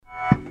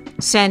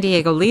San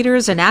Diego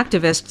leaders and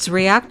activists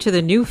react to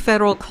the new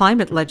federal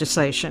climate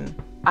legislation.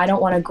 I don't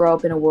want to grow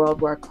up in a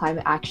world where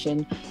climate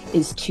action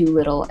is too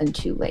little and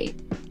too late.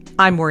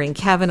 I'm Maureen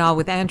Cavanaugh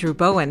with Andrew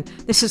Bowen.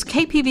 This is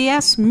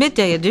KPBS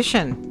Midday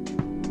Edition.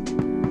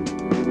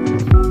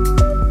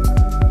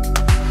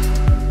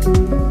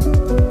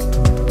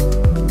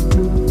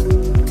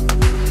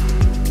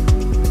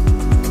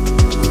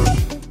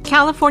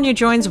 California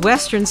joins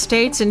western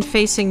states in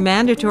facing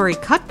mandatory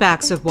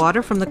cutbacks of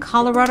water from the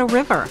Colorado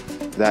River.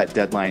 That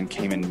deadline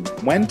came and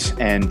went,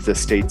 and the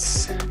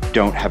states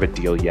don't have a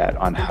deal yet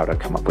on how to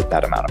come up with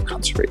that amount of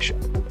conservation.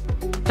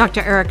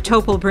 Dr. Eric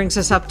Topol brings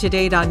us up to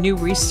date on new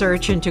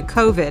research into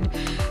COVID.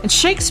 And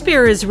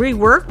Shakespeare is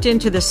reworked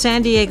into the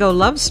San Diego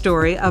love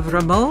story of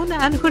Ramon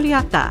and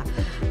Julieta.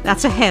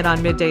 That's ahead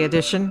on Midday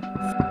Edition.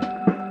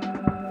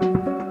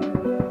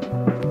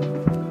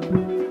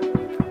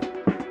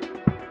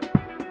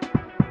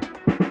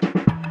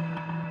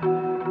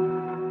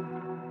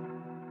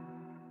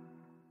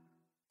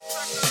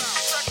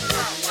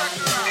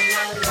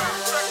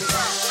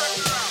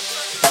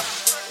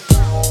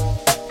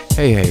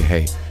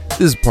 Hey.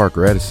 This is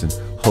Parker Edison,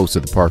 host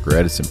of the Parker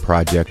Edison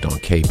Project on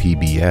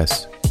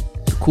KPBS.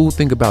 The cool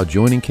thing about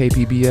joining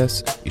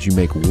KPBS is you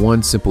make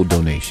one simple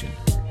donation,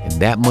 and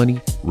that money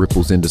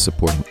ripples into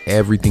supporting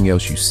everything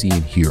else you see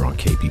and hear on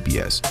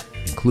KPBS,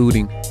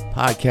 including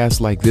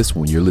podcasts like this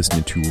one you're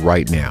listening to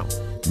right now,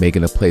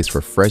 making a place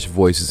for fresh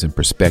voices and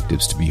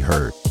perspectives to be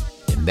heard.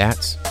 And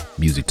that's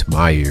music to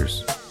my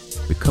ears.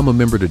 Become a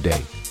member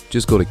today.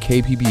 Just go to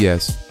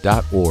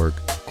kpbs.org,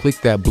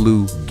 click that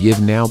blue Give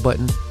Now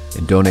button,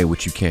 and donate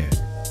what you can.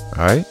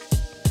 All right?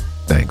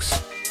 Thanks.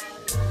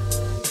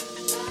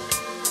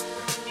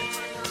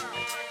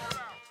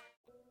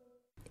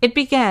 It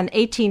began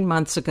 18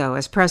 months ago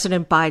as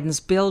President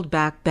Biden's Build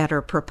Back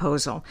Better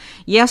proposal.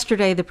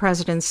 Yesterday, the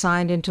president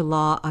signed into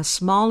law a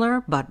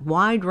smaller but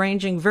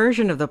wide-ranging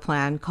version of the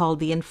plan called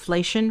the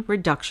Inflation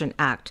Reduction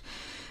Act.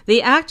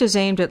 The act is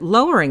aimed at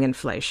lowering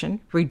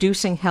inflation,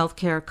 reducing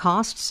healthcare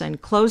costs, and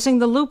closing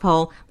the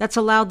loophole that's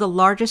allowed the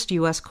largest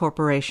U.S.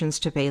 corporations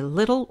to pay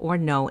little or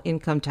no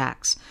income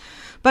tax.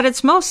 But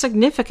its most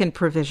significant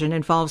provision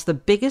involves the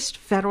biggest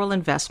federal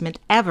investment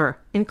ever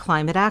in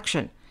climate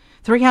action.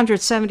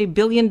 $370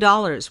 billion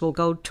will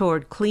go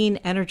toward clean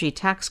energy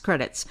tax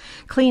credits,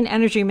 clean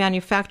energy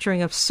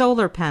manufacturing of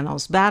solar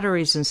panels,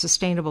 batteries, and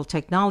sustainable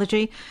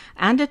technology,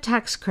 and a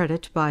tax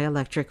credit by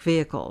electric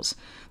vehicles.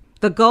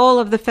 The goal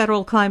of the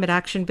federal climate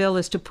action bill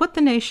is to put the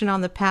nation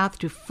on the path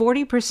to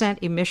 40%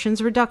 emissions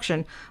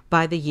reduction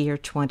by the year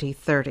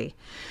 2030.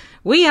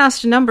 We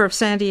asked a number of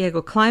San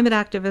Diego climate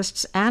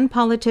activists and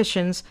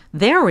politicians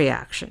their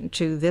reaction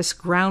to this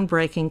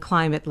groundbreaking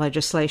climate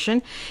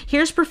legislation.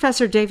 Here's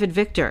Professor David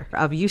Victor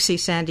of UC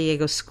San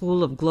Diego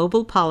School of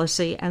Global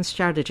Policy and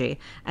Strategy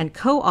and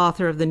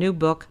co-author of the new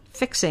book,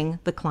 Fixing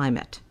the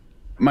Climate.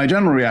 My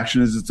general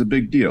reaction is it's a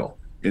big deal.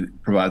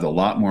 It provides a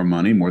lot more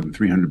money, more than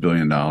 $300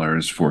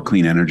 billion for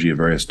clean energy of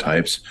various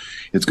types.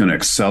 It's going to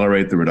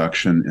accelerate the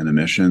reduction in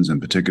emissions, in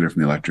particular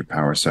from the electric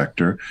power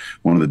sector.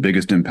 One of the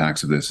biggest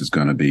impacts of this is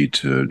going to be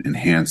to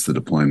enhance the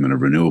deployment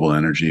of renewable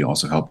energy,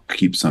 also help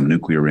keep some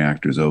nuclear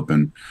reactors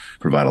open,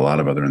 provide a lot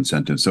of other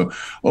incentives. So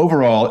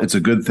overall, it's a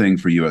good thing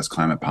for U.S.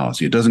 climate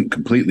policy. It doesn't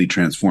completely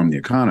transform the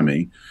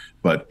economy,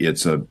 but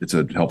it's a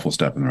helpful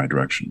step in the right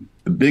direction.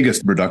 The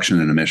biggest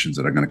reduction in emissions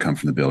that are going to come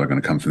from the bill are going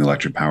to come from the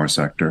electric power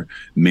sector,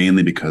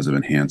 mainly because of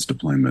enhanced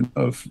deployment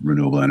of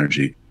renewable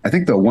energy. I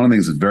think, though, one of the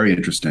things that's very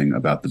interesting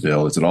about the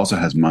bill is it also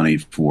has money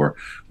for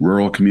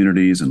rural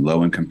communities and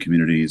low-income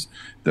communities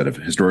that have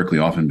historically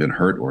often been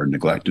hurt or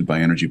neglected by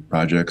energy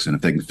projects. And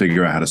if they can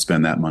figure out how to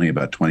spend that money,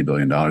 about $20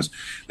 billion,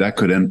 that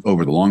could,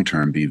 over the long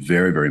term, be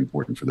very, very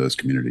important for those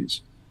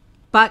communities.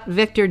 But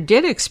Victor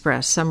did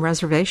express some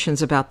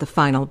reservations about the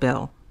final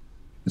bill.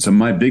 And so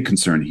my big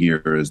concern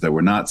here is that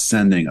we're not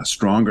sending a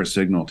stronger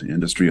signal to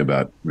industry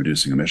about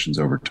reducing emissions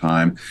over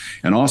time.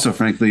 And also,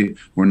 frankly,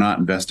 we're not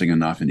investing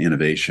enough in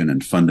innovation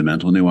and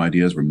fundamental new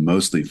ideas. We're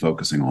mostly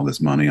focusing all this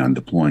money on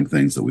deploying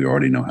things that we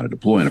already know how to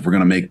deploy. And if we're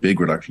going to make big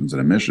reductions in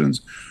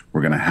emissions,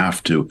 we're going to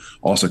have to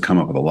also come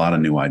up with a lot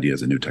of new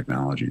ideas and new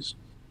technologies.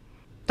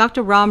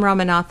 Dr. Ram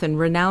Ramanathan,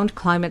 renowned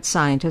climate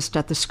scientist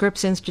at the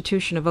Scripps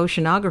Institution of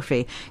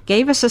Oceanography,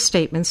 gave us a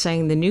statement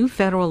saying the new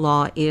federal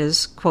law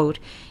is, quote,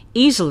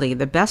 easily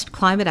the best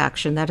climate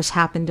action that has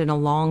happened in a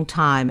long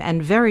time,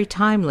 and very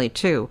timely,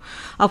 too.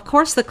 Of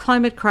course, the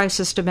climate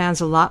crisis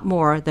demands a lot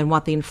more than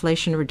what the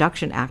Inflation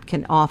Reduction Act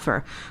can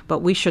offer,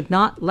 but we should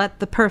not let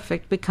the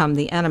perfect become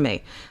the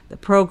enemy. The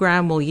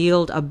program will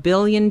yield 1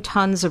 billion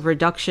tons of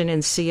reduction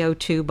in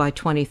CO2 by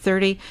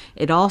 2030.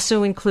 It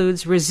also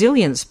includes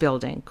resilience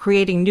building,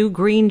 creating new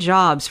green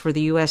jobs for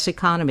the U.S.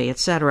 economy,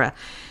 etc.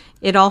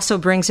 It also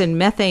brings in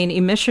methane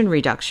emission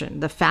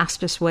reduction, the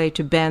fastest way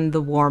to bend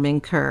the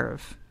warming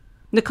curve.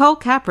 Nicole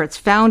Capritz,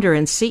 founder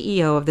and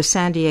CEO of the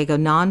San Diego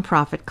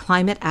nonprofit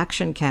Climate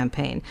Action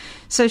Campaign,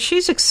 says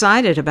she's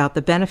excited about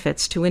the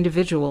benefits to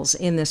individuals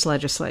in this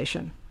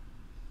legislation.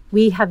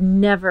 We have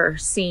never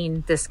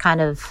seen this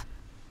kind of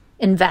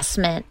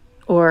investment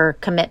or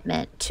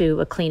commitment to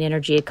a clean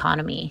energy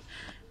economy.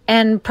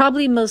 And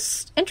probably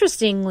most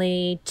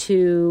interestingly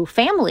to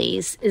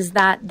families is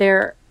that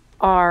there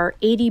are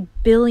 $80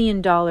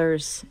 billion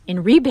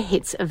in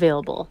rebates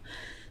available.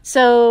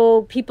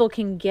 So people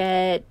can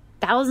get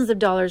thousands of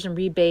dollars in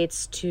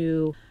rebates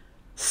to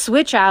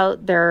switch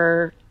out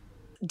their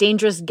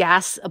dangerous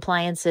gas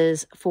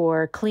appliances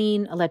for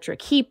clean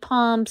electric heat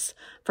pumps,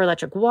 for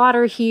electric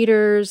water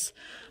heaters,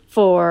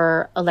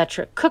 for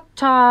electric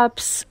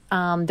cooktops.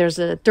 There's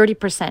a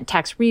 30%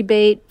 tax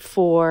rebate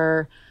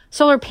for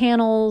solar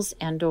panels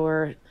and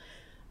or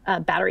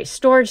battery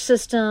storage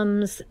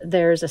systems.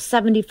 There's a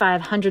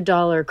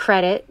 $7,500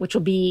 credit, which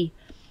will be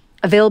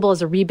available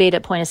as a rebate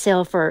at point of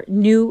sale for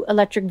new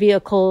electric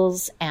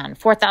vehicles and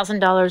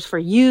 $4,000 for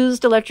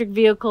used electric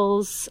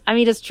vehicles. I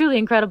mean, it's truly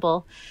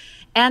incredible.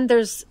 And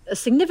there's a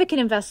significant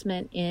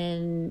investment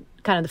in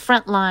kind of the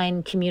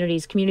frontline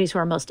communities who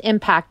are most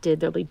impacted.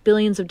 There'll be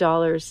billions of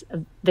dollars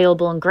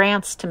available in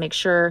grants to make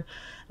sure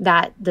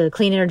that the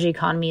clean energy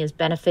economy is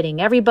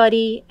benefiting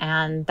everybody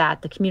and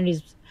that the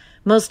communities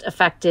most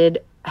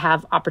affected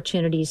have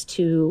opportunities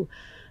to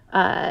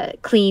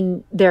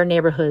clean their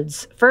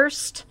neighborhoods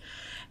first.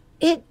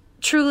 It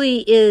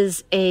truly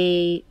is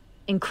a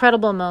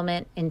incredible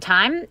moment in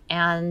time,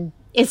 and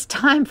it's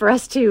time for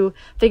us to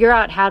figure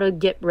out how to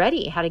get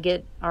ready, how to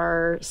get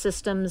our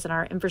systems and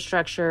our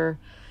infrastructure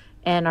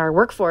and our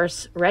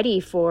workforce ready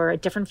for a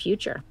different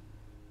future.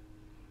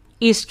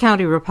 East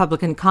County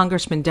Republican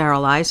Congressman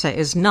Darrell Issa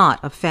is not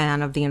a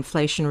fan of the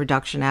Inflation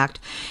Reduction Act.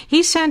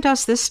 He sent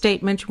us this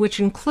statement, which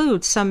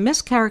includes some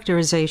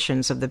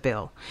mischaracterizations of the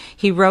bill.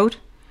 He wrote,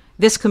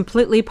 "This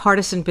completely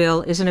partisan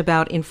bill isn't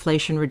about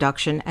inflation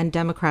reduction, and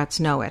Democrats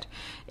know it.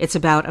 It's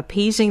about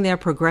appeasing their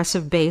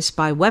progressive base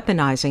by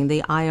weaponizing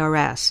the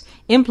IRS,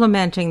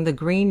 implementing the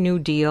Green New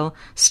Deal,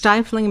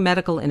 stifling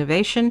medical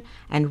innovation,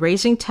 and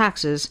raising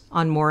taxes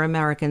on more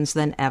Americans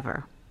than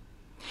ever."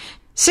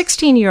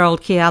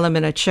 16-year-old Kiala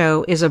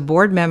Minacho is a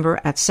board member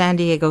at San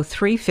Diego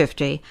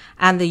 350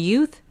 and the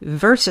Youth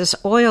versus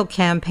Oil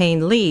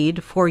campaign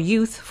lead for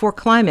Youth for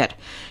Climate.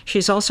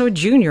 She's also a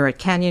junior at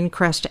Canyon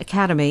Crest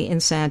Academy in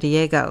San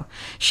Diego.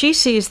 She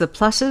sees the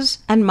pluses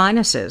and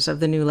minuses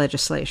of the new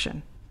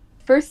legislation.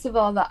 First of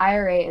all, the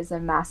IRA is a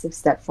massive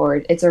step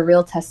forward. It's a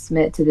real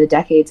testament to the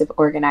decades of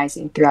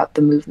organizing throughout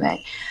the movement.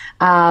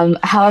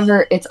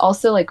 However, it's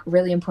also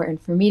really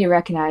important for me to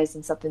recognize,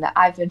 and something that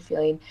I've been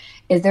feeling,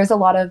 is there's a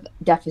lot of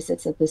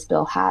deficits that this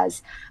bill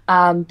has.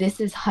 This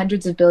is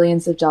hundreds of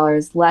billions of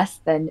dollars less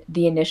than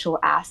the initial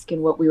ask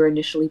and what we were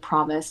initially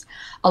promised,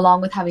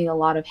 along with having a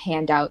lot of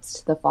handouts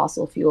to the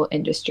fossil fuel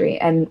industry.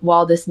 And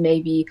while this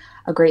may be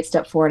a great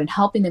step forward in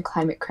helping the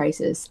climate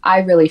crisis,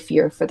 I really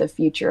fear for the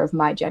future of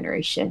my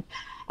generation.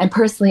 And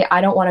personally, I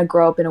don't want to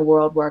grow up in a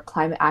world where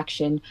climate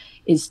action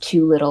is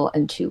too little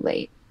and too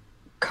late.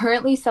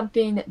 Currently,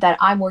 something that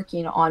I'm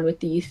working on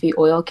with the Youth v.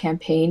 Oil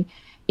campaign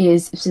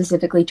is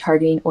specifically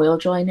targeting oil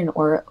drilling and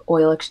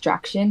oil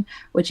extraction,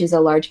 which is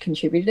a large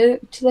contributor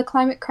to the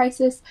climate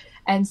crisis.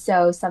 And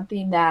so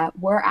something that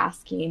we're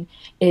asking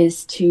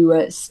is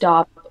to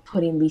stop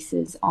putting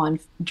leases on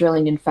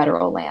drilling in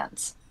federal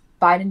lands.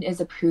 Biden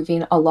is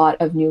approving a lot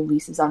of new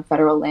leases on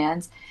federal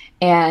lands,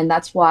 and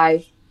that's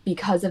why,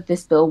 because of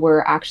this bill,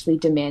 we're actually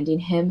demanding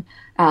him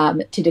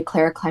to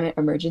declare a climate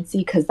emergency,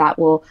 because that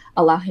will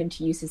allow him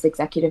to use his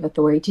executive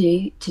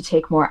authority to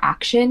take more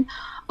action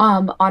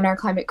on our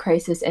climate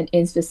crisis, and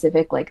in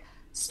specific,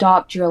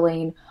 stop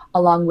drilling,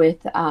 along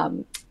with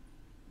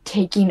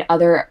taking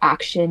other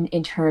action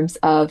in terms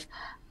of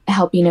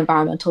helping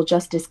environmental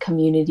justice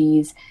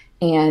communities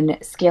and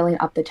scaling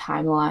up the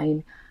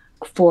timeline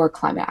for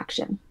climate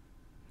action.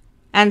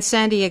 And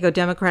San Diego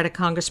Democratic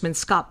Congressman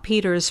Scott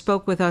Peters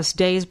spoke with us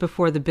days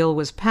before the bill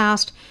was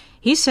passed.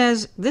 He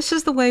says this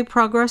is the way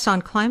progress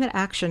on climate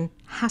action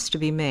has to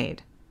be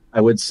made.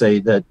 I would say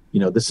that,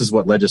 this is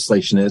what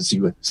legislation is.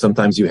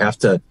 Sometimes you have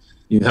to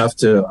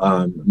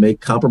make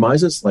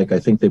compromises, like I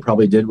think they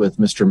probably did with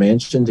Mr.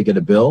 Manchin to get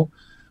a bill.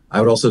 I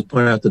would also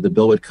point out that the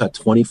bill would cut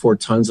 24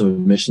 tons of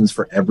emissions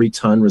for every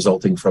ton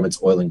resulting from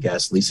its oil and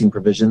gas leasing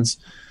provisions.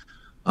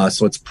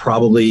 So it's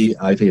probably,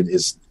 I think it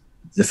is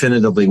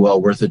definitively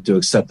well worth it to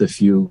accept a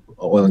few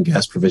oil and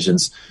gas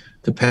provisions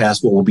to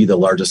pass what will be the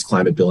largest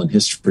climate bill in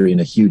history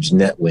and a huge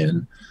net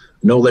win.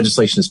 No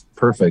legislation is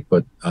perfect,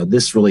 but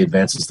this really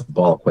advances the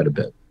ball quite a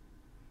bit.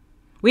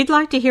 We'd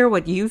like to hear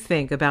what you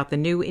think about the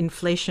new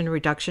Inflation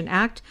Reduction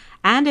Act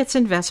and its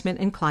investment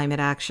in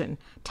climate action.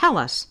 Tell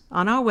us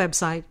on our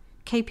website,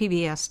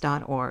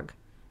 kpbs.org.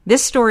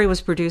 This story was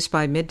produced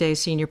by Midday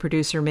senior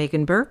producer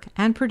Megan Burke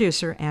and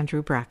producer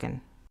Andrew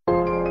Bracken.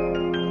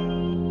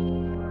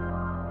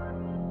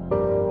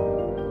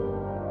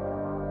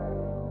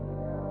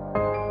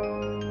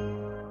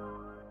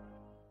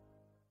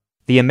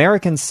 The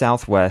American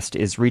Southwest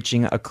is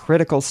reaching a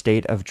critical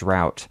state of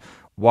drought.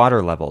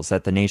 Water levels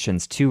at the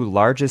nation's two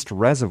largest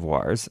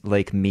reservoirs,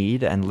 Lake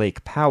Mead and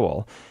Lake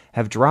Powell,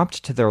 have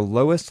dropped to their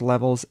lowest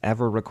levels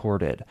ever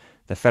recorded.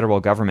 The federal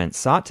government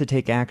sought to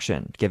take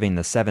action, giving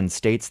the 7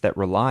 states that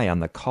rely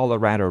on the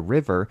Colorado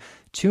River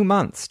 2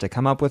 months to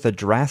come up with a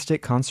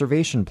drastic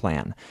conservation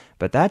plan.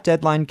 But that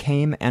deadline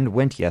came and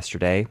went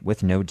yesterday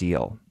with no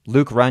deal.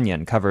 Luke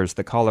Runyon covers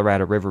the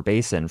Colorado River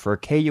Basin for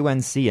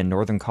KUNC in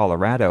northern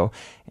Colorado,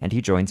 and he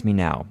joins me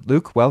now.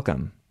 Luke,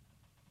 welcome.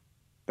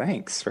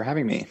 Thanks for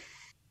having me.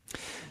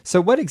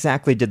 So what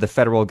exactly did the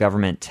federal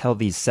government tell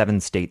these 7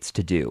 states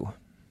to do?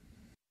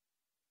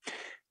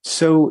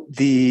 So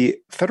the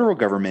federal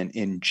government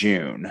in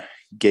June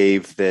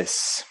gave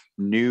this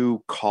new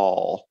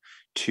call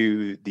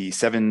to the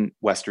 7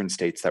 western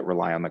states that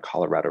rely on the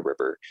Colorado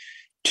River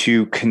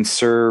to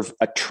conserve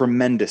a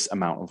tremendous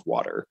amount of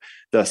water.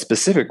 The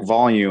specific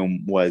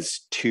volume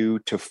was 2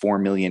 to 4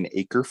 million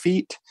acre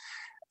feet.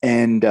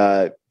 And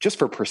just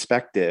for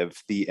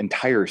perspective, the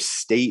entire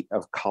state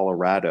of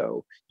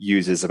Colorado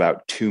uses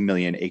about 2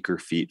 million acre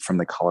feet from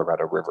the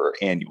Colorado River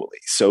annually.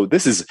 So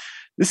this is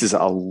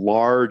a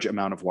large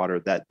amount of water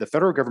that the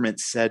federal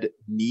government said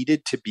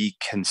needed to be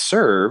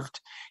conserved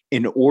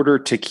in order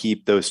to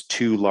keep those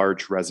 2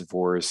 large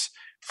reservoirs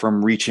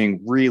from reaching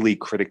really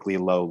critically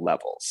low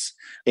levels.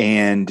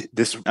 And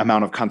this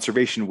amount of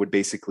conservation would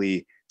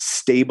basically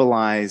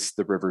stabilize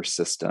the river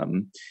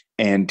system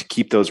and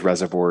keep those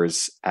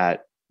reservoirs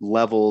at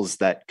levels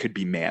that could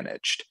be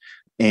managed.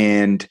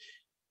 And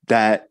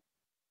that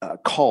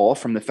call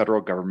from the federal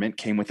government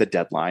came with a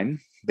deadline.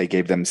 They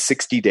gave them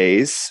 60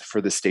 days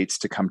for the states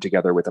to come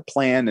together with a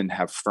plan and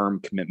have firm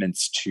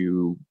commitments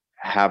to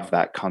have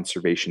that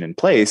conservation in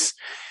place.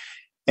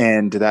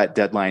 And that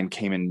deadline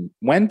came and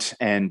went,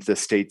 and the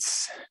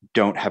states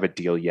don't have a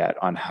deal yet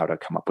on how to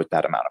come up with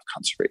that amount of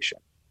conservation.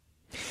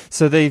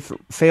 So they've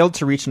failed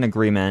to reach an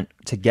agreement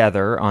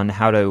together on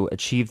how to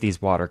achieve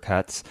these water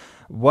cuts.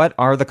 What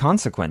are the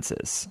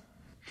consequences?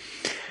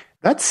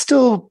 That's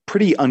still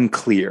pretty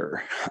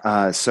unclear.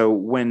 So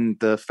when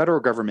the federal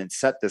government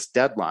set this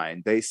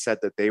deadline, they said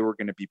that they were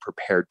going to be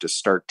prepared to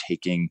start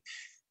taking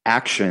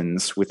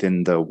actions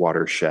within the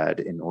watershed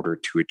in order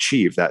to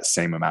achieve that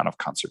same amount of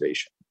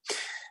conservation.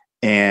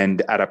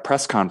 And at a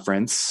press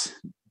conference,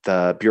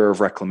 the Bureau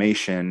of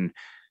Reclamation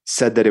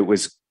said that it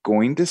was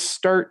going to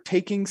start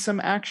taking some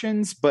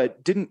actions,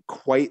 but didn't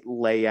quite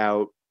lay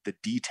out the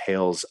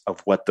details of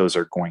what those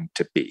are going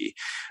to be.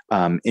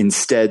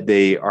 Instead,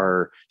 they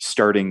are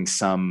starting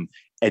some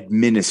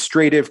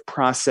administrative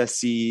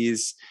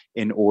processes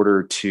in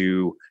order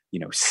to,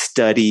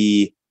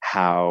 study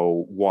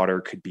how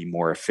water could be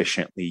more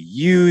efficiently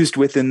used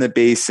within the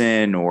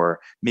basin, or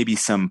maybe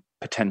some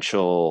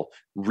potential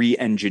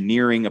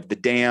re-engineering of the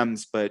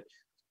dams. But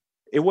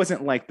it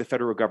wasn't like the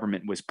federal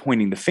government was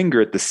pointing the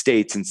finger at the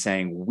states and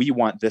saying, we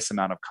want this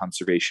amount of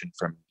conservation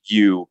from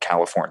you,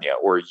 California,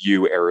 or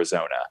you,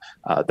 Arizona.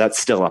 That's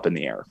still up in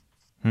the air.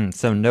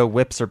 So no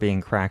whips are being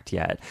cracked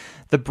yet.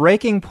 The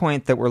breaking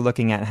point that we're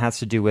looking at has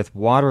to do with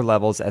water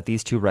levels at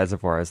these 2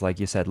 reservoirs, like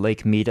you said,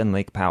 Lake Mead and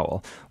Lake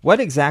Powell. What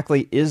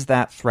exactly is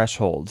that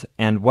threshold,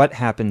 and what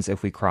happens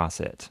if we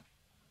cross it?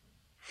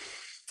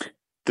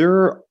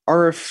 There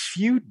are a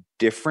few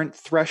different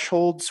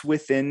thresholds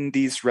within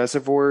these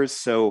reservoirs.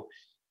 So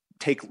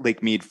take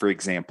Lake Mead, for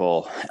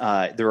example.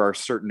 There are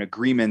certain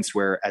agreements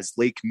where as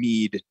Lake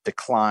Mead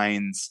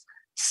declines,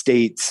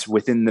 states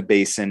within the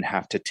basin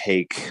have to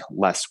take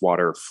less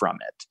water from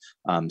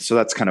it. So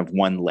that's kind of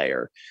one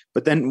layer.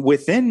 But then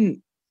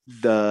within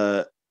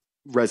the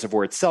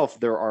reservoir itself,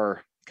 there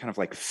are kind of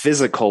like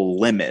physical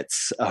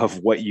limits of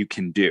what you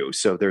can do.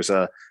 So there's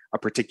a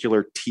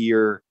particular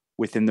tier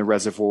within the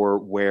reservoir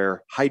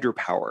where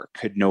hydropower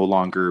could no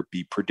longer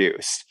be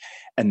produced.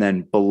 And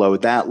then below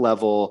that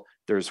level,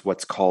 there's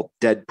what's called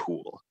dead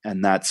pool.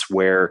 And that's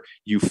where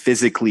you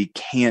physically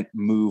can't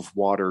move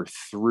water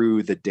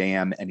through the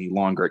dam any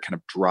longer. It kind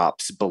of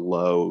drops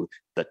below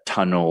the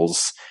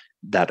tunnels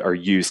that are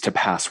used to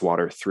pass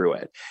water through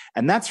it.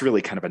 And that's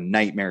really kind of a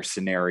nightmare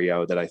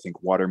scenario that I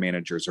think water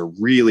managers are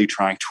really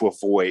trying to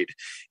avoid,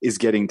 is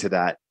getting to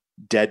that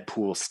dead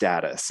pool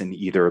status in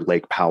either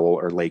Lake Powell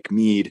or Lake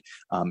Mead.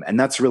 And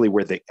that's really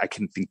where I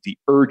can think the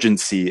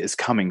urgency is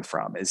coming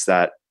from, is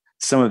that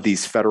some of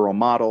these federal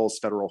models,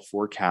 federal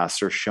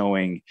forecasts are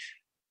showing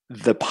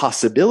the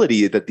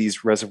possibility that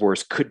these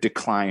reservoirs could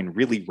decline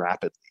really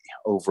rapidly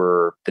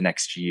over the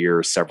next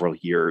year, several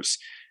years.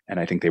 And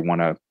I think they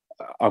want to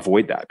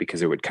avoid that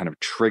because it would kind of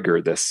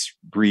trigger this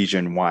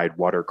region-wide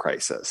water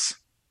crisis.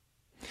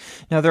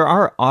 Now, there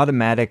are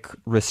automatic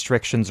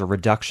restrictions or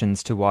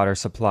reductions to water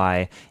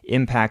supply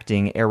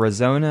impacting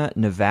Arizona,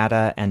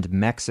 Nevada, and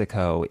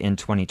Mexico in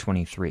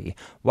 2023.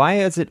 Why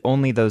is it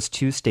only those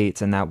 2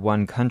 states in that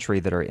one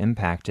country that are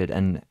impacted,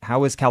 and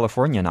how is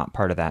California not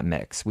part of that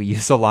mix? We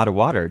use a lot of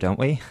water, don't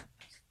we?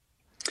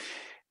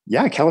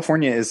 Yeah,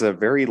 California is a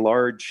very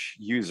large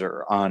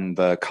user on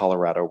the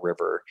Colorado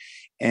River.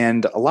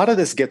 And a lot of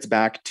this gets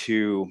back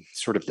to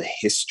sort of the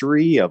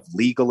history of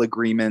legal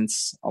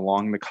agreements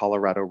along the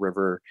Colorado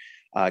River.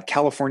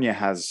 California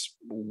has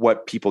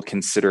what people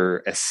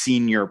consider a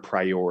senior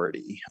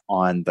priority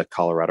on the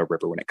Colorado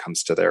River when it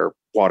comes to their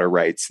water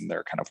rights and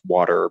their kind of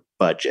water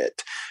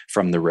budget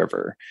from the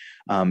river.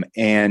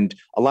 And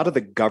a lot of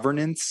the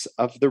governance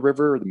of the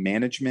river, the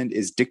management,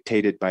 is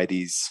dictated by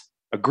these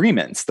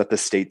agreements that the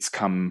states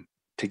come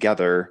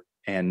together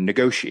and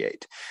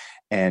negotiate.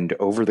 And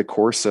over the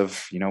course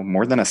of,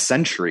 more than a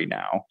century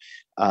now,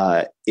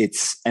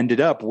 it's ended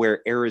up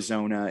where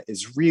Arizona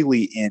is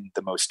really in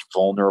the most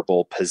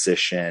vulnerable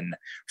position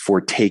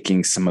for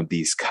taking some of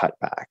these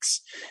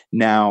cutbacks.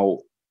 Now,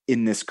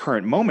 in this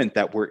current moment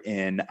that we're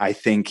in, I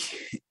think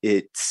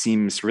it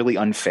seems really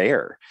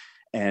unfair.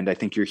 And I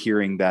think you're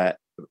hearing that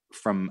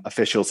from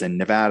officials in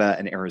Nevada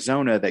and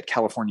Arizona that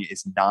California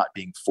is not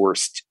being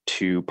forced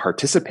to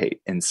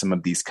participate in some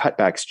of these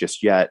cutbacks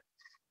just yet.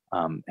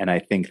 And I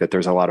think that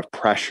there's a lot of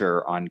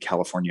pressure on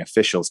California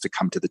officials to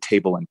come to the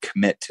table and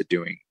commit to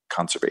doing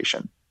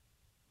conservation.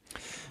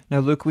 Now,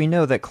 Luke, we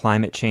know that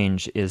climate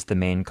change is the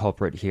main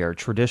culprit here.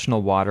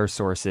 Traditional water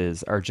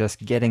sources are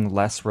just getting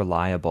less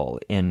reliable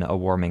in a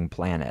warming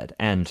planet.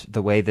 And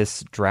the way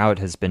this drought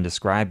has been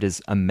described is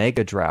a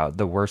mega drought,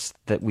 the worst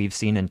that we've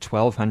seen in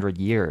 1,200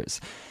 years.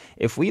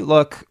 If we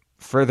look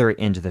further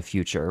into the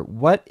future,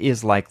 what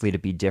is likely to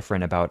be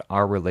different about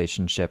our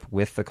relationship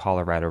with the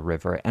Colorado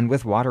River and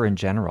with water in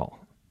general?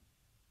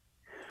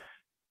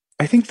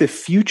 I think the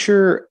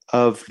future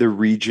of the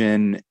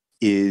region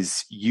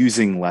is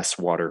using less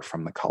water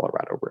from the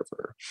Colorado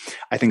River.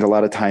 I think a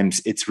lot of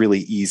times it's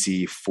really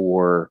easy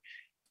for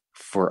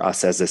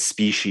us as a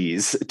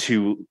species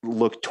to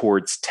look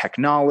towards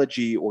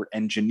technology or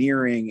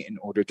engineering in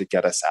order to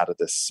get us out of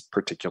this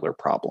particular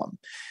problem.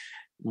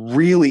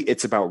 Really,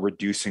 it's about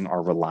reducing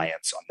our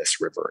reliance on this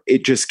river.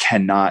 It just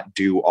cannot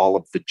do all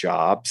of the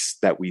jobs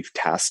that we've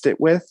tasked it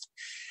with.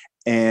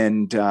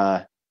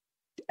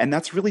 And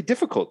that's really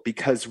difficult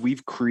because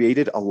we've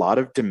created a lot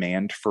of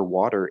demand for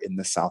water in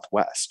the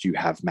Southwest. You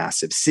have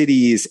massive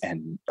cities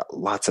and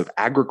lots of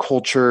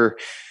agriculture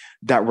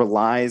that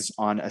relies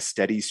on a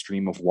steady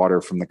stream of water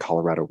from the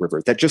Colorado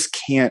River that just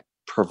can't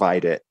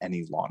provide it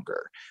any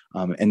longer.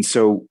 And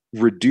so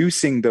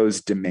reducing those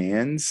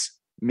demands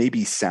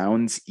maybe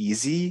sounds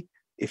easy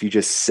if you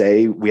just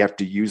say we have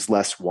to use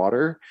less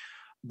water,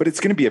 but it's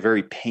going to be a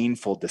very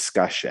painful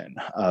discussion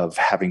of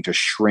having to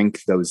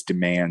shrink those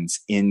demands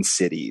in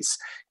cities,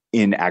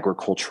 in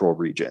agricultural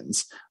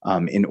regions,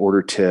 in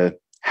order to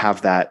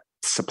have that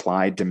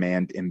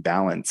supply-demand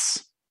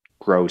imbalance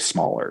grow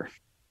smaller.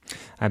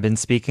 I've been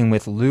speaking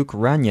with Luke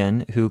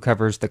Runyon, who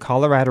covers the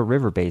Colorado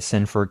River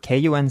Basin for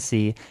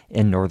KUNC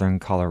in northern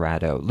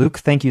Colorado. Luke,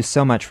 thank you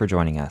so much for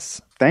joining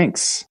us.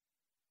 Thanks.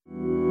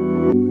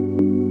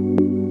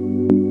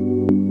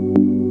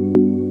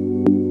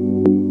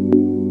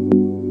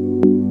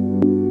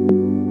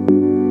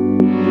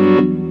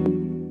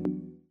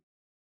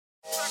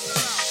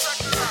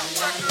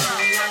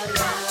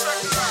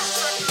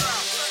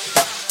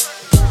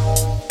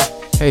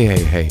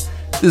 Hey,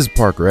 this is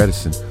Parker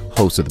Edison,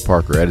 host of the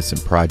Parker Edison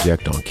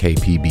Project on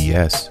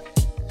KPBS.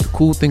 The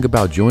cool thing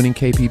about joining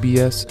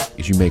KPBS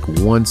is you make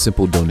one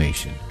simple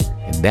donation,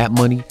 and that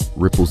money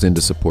ripples into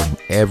supporting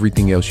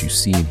everything else you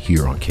see and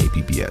hear on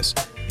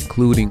KPBS,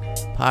 including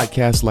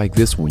podcasts like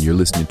this one you're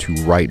listening to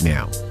right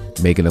now,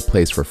 making a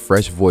place for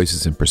fresh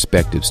voices and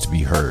perspectives to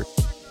be heard.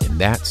 And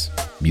that's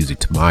music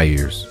to my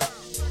ears.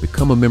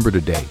 Become a member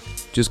today.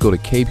 Just go to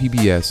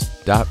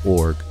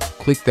kpbs.org,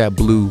 click that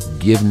blue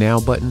Give Now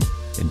button,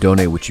 and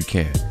donate what you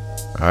can.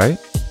 All right?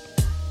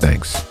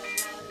 Thanks.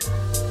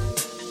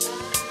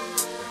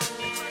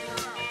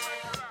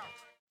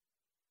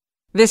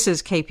 This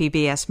is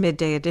KPBS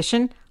Midday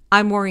Edition.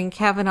 I'm Maureen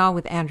Cavanaugh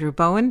with Andrew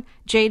Bowen.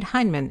 Jade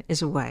Heinman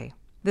is away.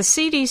 The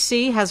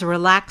CDC has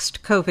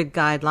relaxed COVID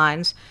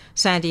guidelines.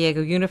 San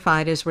Diego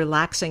Unified is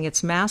relaxing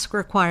its mask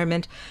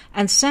requirement,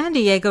 and San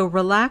Diego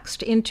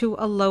relaxed into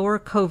a lower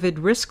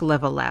COVID risk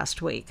level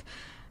last week.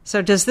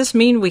 So does this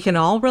mean we can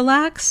all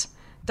relax?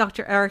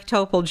 Dr. Eric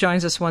Topol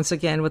joins us once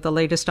again with the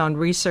latest on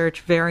research,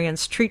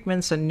 variants,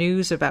 treatments, and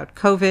news about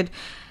COVID.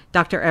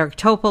 Dr. Eric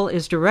Topol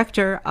is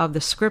director of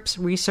the Scripps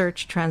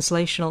Research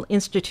Translational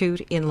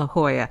Institute in La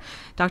Jolla.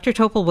 Dr.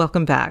 Topol,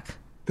 welcome back.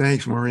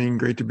 Thanks, Maureen.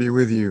 Great to be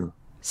with you.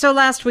 So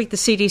last week, the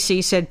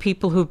CDC said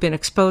people who've been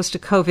exposed to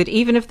COVID,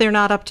 even if they're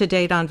not up to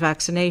date on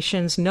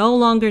vaccinations, no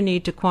longer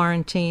need to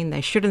quarantine. They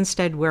should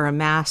instead wear a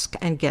mask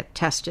and get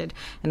tested.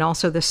 And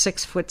also the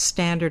 6-foot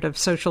standard of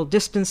social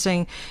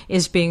distancing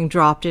is being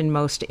dropped in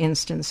most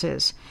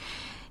instances.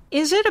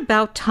 Is it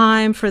about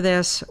time for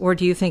this, or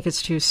do you think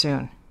it's too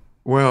soon?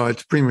 Well,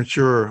 it's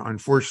premature,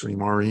 unfortunately,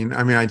 Maureen.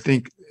 I mean, I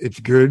think it's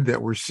good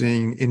that we're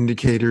seeing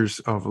indicators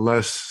of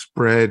less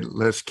spread,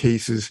 less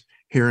cases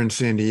here in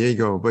San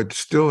Diego, but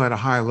still at a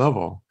high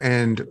level.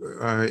 And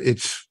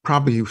it's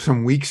probably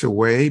some weeks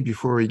away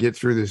before we get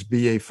through this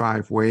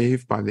BA5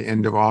 wave by the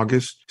end of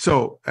August.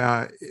 So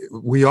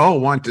we all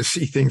want to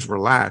see things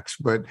relax,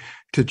 but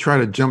to try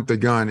to jump the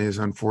gun is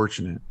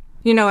unfortunate.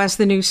 You know, as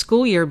the new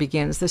school year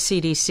begins, the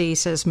CDC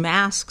says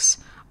masks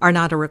are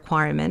not a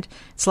requirement.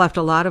 It's left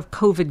a lot of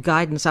COVID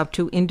guidance up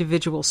to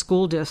individual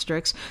school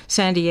districts.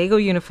 San Diego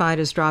Unified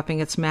is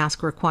dropping its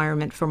mask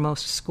requirement for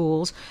most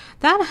schools.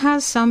 That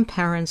has some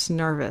parents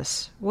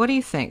nervous. What do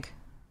you think?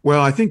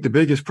 Well, I think the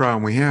biggest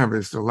problem we have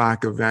is the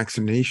lack of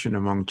vaccination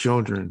among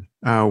children.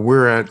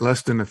 We're at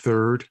less than a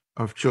third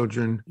of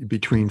children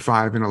between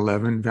 5 and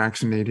 11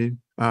 vaccinated.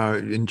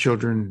 In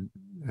children,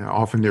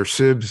 often they're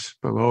SIBs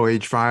below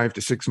age 5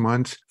 to 6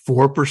 months,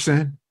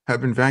 4% have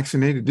been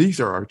vaccinated.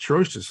 These are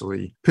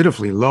atrociously,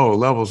 pitifully low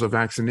levels of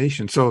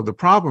vaccination. So the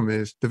problem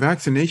is the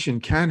vaccination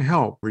can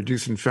help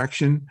reduce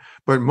infection,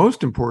 but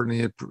most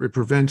importantly, it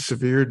prevents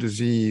severe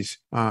disease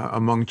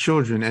among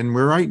children. And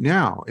we're right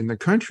now in the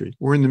country,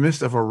 we're in the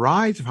midst of a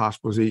rise of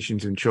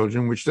hospitalizations in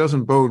children, which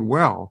doesn't bode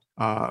well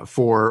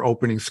for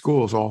opening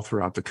schools all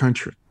throughout the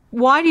country.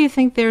 Why do you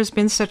think there's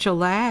been such a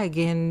lag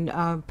in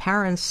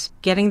parents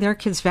getting their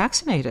kids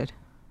vaccinated?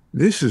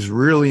 This is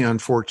really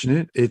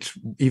unfortunate. It's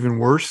even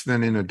worse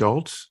than in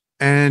adults.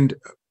 And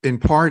in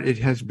part, it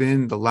has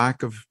been the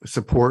lack of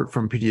support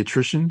from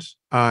pediatricians.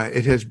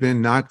 It has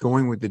been not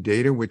going with the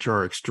data, which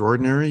are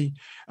extraordinary.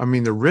 I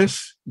mean, the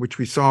risks, which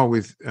we saw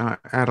with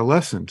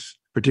adolescents,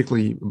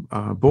 particularly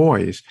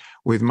boys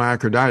with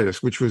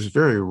myocarditis, which was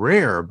very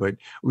rare, but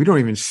we don't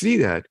even see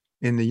that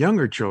in the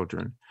younger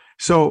children.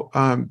 So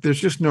there's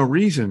just no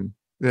reason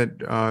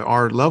that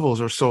our levels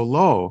are so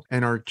low,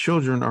 and our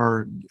children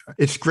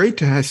it's great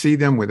to see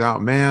them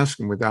without masks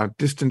and without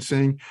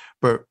distancing,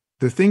 but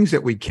the things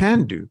that we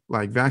can do,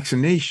 like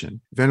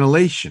vaccination,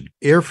 ventilation,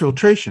 air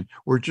filtration,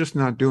 we're just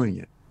not doing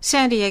it.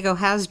 San Diego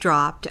has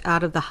dropped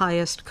out of the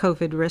highest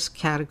COVID risk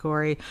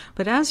category,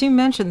 but as you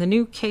mentioned, the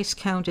new case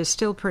count is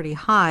still pretty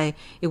high.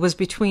 It was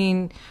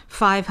between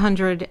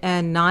 500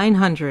 and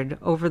 900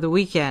 over the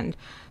weekend.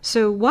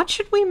 So what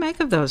should we make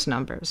of those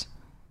numbers?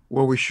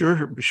 Well, we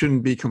sure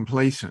shouldn't be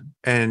complacent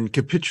and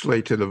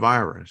capitulate to the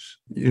virus.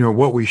 You know,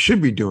 what we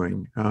should be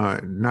doing,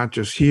 not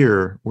just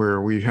here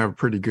where we have a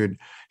pretty good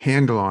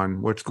handle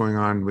on what's going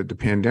on with the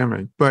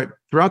pandemic, but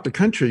throughout the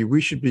country,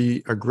 we should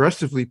be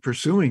aggressively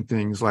pursuing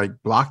things like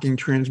blocking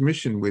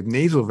transmission with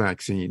nasal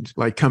vaccines,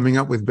 like coming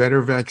up with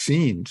better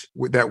vaccines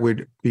that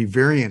would be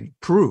variant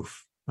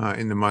proof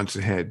in the months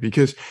ahead,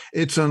 because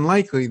it's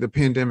unlikely the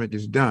pandemic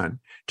is done.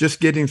 Just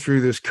getting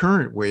through this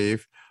current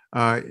wave,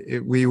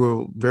 we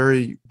will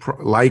very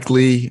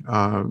likely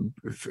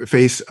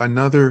face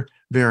another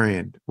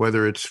variant,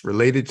 whether it's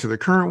related to the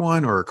current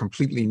one or a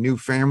completely new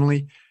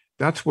family.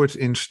 That's what's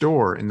in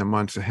store in the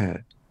months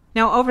ahead.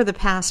 Now, over the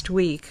past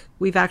week,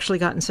 we've actually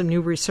gotten some new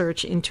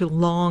research into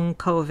long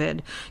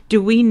COVID.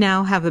 Do we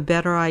now have a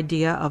better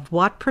idea of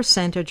what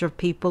percentage of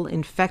people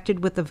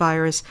infected with the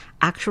virus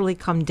actually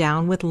come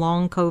down with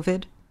long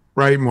COVID?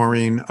 Right,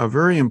 Maureen. A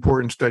very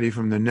important study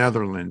from the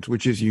Netherlands,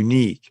 which is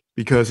unique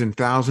because in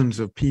thousands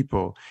of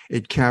people,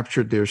 it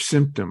captured their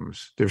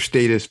symptoms, their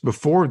status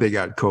before they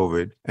got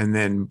COVID, and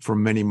then for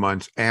many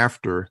months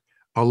after,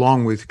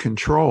 along with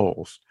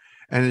controls.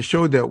 And it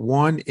showed that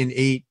 1 in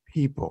 8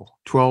 people,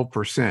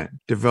 12%,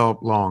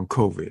 developed long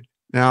COVID.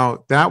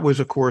 Now, that was,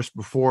 of course,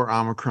 before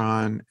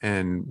Omicron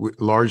and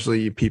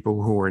largely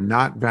people who were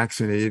not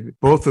vaccinated.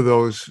 Both of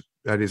those,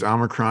 that is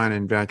Omicron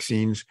and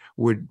vaccines,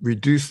 would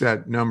reduce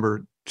that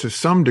number to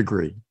some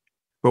degree,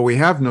 but we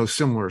have no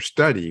similar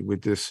study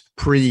with this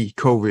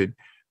pre-COVID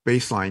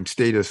baseline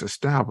status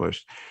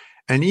established.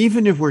 And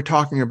even if we're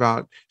talking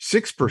about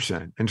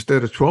 6%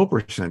 instead of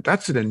 12%,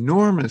 that's an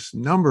enormous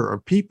number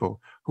of people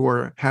who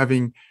are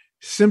having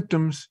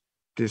symptoms,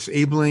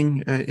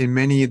 disabling in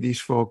many of these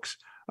folks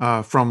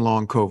from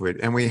long COVID.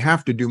 And we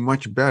have to do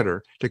much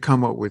better to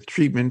come up with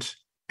treatments.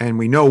 And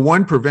we know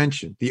one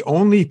prevention, the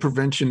only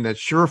prevention that's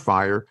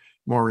surefire,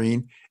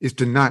 Maureen, is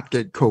to not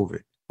get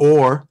COVID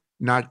or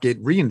not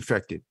get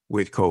reinfected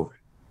with COVID.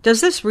 Does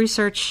this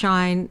research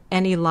shine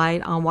any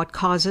light on what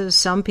causes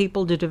some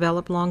people to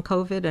develop long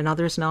COVID and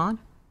others not?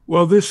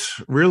 Well, this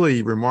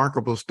really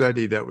remarkable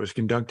study that was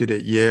conducted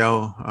at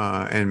Yale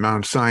and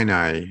Mount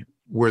Sinai,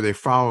 where they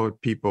followed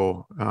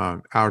people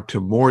out to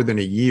more than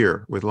a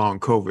year with long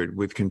COVID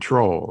with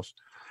controls,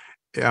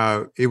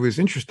 it was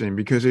interesting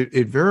because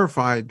it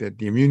verified that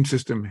the immune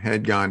system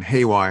had gone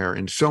haywire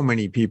in so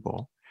many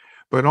people,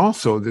 but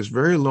also this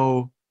very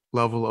low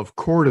level of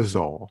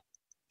cortisol,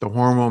 the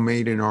hormone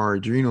made in our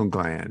adrenal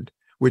gland,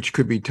 which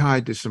could be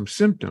tied to some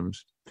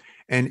symptoms.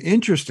 And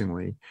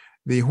interestingly,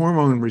 the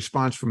hormone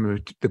response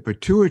from the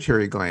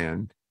pituitary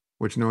gland,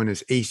 which is known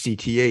as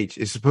ACTH,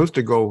 is supposed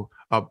to go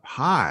up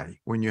high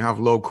when you have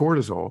low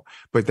cortisol,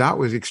 but that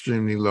was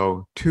extremely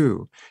low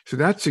too. So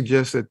that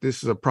suggests that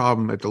this is a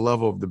problem at the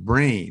level of the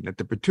brain, at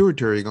the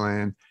pituitary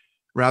gland,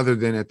 rather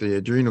than at the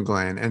adrenal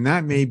gland. And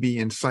that may be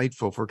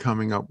insightful for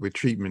coming up with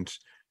treatments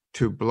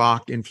to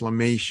block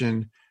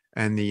inflammation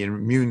and the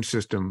immune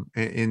system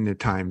in the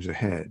times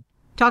ahead.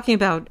 Talking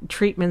about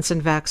treatments and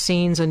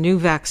vaccines, a new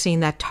vaccine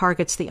that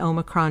targets the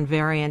Omicron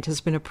variant has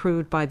been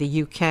approved by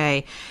the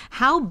UK.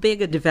 How big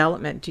a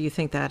development do you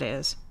think that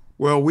is?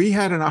 Well, we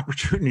had an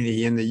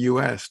opportunity in the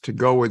US to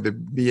go with the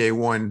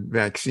BA.1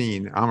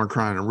 vaccine,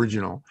 Omicron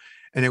original,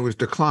 and it was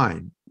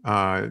declined.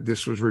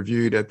 This was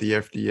reviewed at the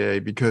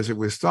FDA because it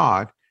was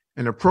thought,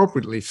 and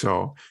appropriately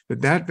so,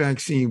 that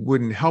vaccine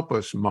wouldn't help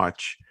us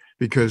much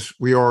because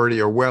we already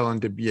are well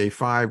into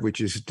BA.5, which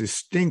is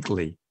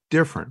distinctly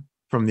different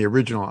from the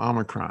original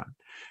Omicron.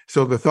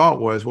 So the thought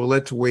was, well,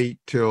 let's wait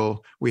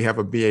till we have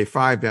a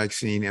BA5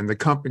 vaccine. And the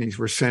companies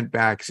were sent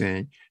back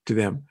saying to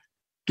them,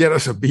 get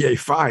us a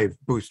BA5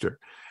 booster.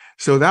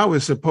 So that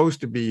was supposed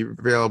to be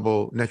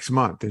available next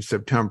month in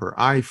September.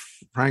 I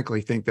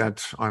frankly think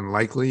that's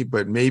unlikely,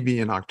 but maybe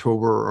in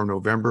October or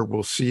November,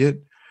 we'll see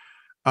it.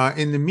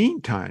 In the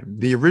meantime,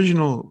 the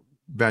original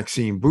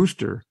vaccine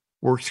booster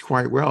works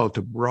quite well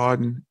to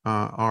broaden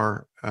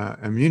our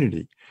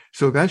immunity.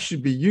 So that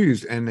should be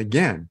used. And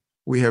again,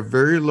 we have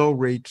very low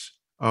rates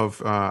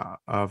of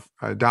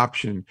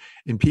adoption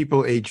in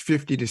people aged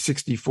 50 to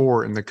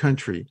 64 in the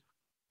country.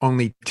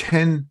 Only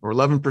 10 or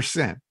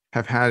 11%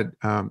 have had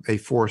a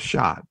fourth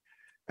shot.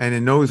 And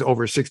in those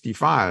over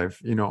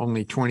 65,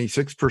 only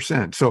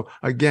 26%. So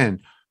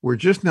again, we're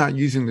just not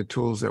using the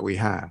tools that we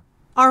have.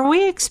 Are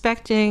we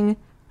expecting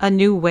a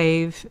new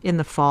wave in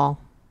the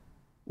fall?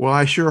 Well,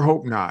 I sure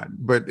hope not,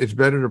 but it's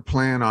better to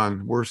plan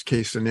on worst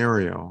case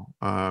scenario.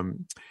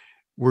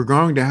 We're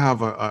going to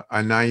have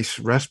a nice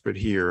respite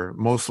here,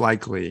 most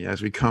likely,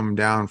 as we come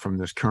down from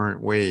this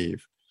current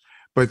wave.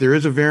 But there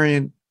is a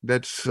variant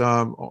that's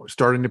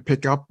starting to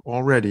pick up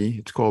already.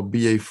 It's called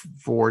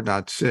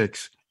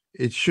BA4.6.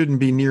 It shouldn't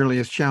be nearly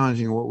as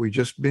challenging as what we've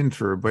just been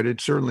through, but it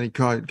certainly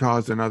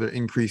caused another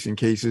increase in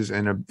cases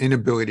and an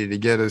inability to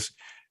get us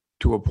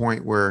to a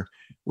point where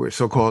we're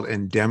so-called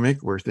endemic,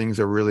 where things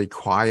are really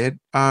quiet.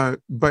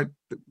 But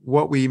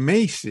what we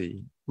may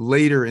see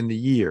later in the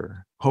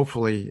year,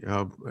 hopefully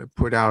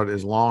put out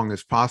as long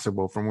as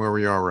possible from where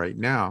we are right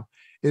now,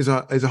 is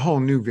a whole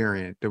new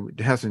variant that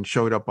hasn't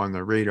showed up on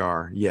the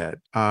radar yet.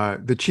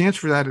 The chance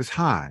for that is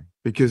high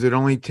because it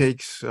only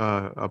takes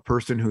a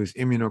person who's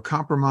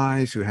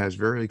immunocompromised, who has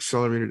very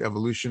accelerated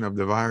evolution of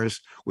the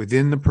virus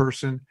within the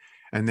person,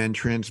 and then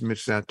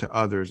transmits that to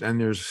others. And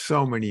there's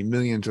so many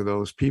millions of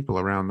those people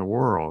around the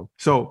world.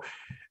 So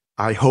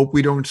I hope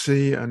we don't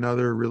see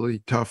another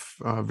really tough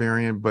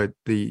variant, but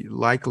the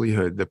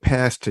likelihood, the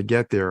paths to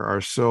get there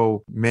are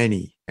so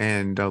many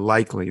and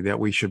likely that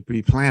we should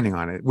be planning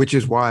on it, which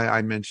is why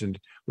I mentioned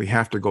we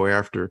have to go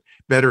after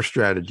better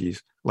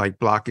strategies like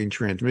blocking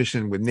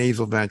transmission with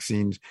nasal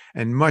vaccines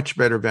and much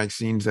better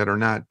vaccines that are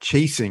not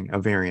chasing a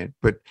variant,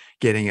 but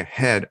getting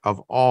ahead of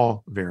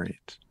all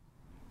variants.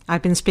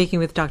 I've been speaking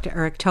with Dr.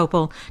 Eric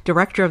Topol,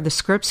 director of the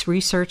Scripps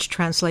Research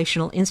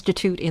Translational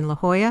Institute in La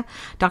Jolla.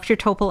 Dr.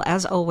 Topol,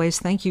 as always,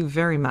 thank you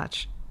very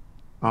much.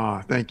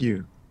 Thank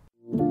you.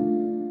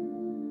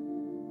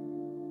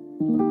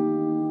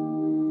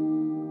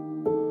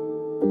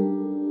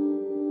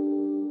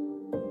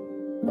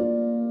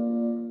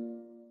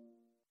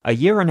 A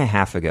year and a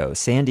half ago,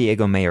 San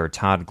Diego Mayor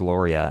Todd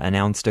Gloria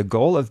announced a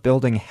goal of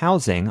building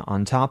housing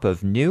on top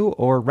of new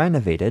or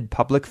renovated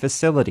public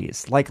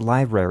facilities like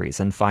libraries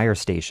and fire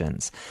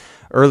stations.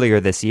 Earlier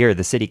this year,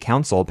 the City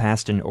Council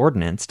passed an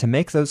ordinance to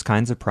make those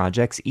kinds of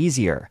projects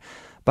easier.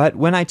 But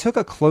when I took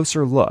a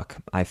closer look,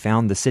 I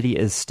found the city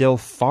is still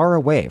far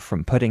away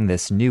from putting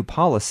this new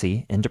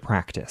policy into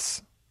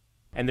practice.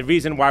 And the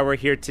reason why we're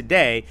here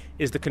today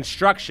is the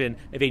construction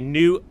of a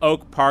new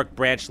Oak Park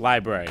branch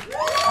library.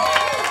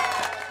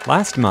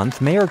 Last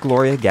month, Mayor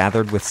Gloria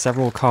gathered with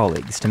several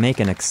colleagues to make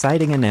an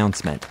exciting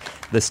announcement.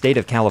 The state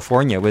of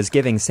California was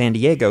giving San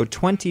Diego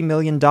 $20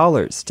 million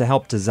to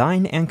help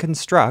design and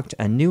construct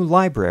a new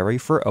library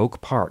for Oak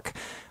Park.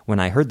 When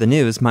I heard the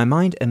news, my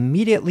mind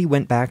immediately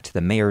went back to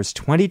the mayor's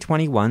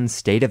 2021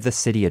 State of the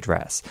City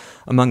address.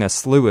 Among a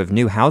slew of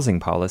new housing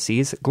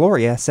policies,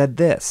 Gloria said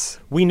this: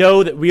 "We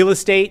know that real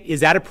estate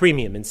is at a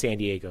premium in San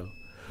Diego,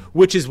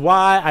 which is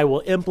why I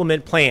will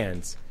implement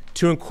plans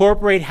to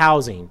incorporate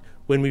housing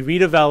when we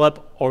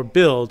redevelop or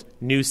build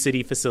new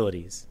city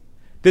facilities.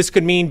 This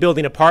could mean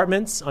building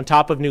apartments on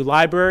top of new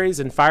libraries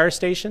and fire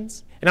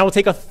stations, and I will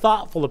take a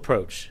thoughtful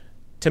approach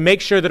to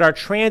make sure that our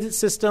transit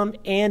system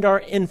and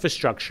our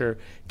infrastructure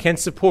can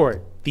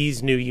support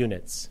these new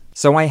units."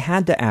 So I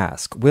had to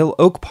ask, will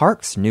Oak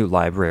Park's new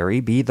library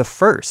be the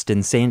first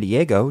in San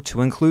Diego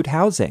to include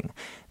housing?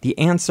 The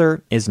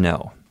answer is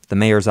no. The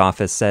mayor's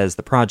office says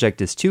the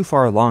project is too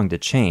far along to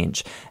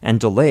change, and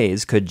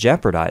delays could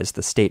jeopardize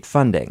the state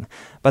funding.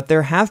 But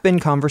there have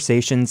been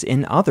conversations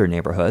in other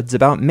neighborhoods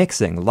about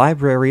mixing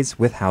libraries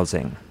with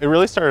housing. It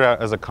really started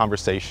out as a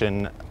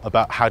conversation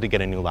about how to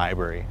get a new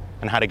library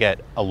and how to get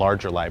a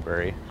larger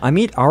library. I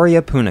meet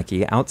Arya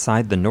Punaki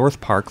outside the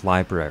North Park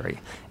Library.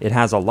 It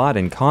has a lot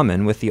in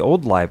common with the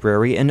old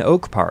library in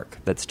Oak Park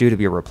that's due to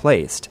be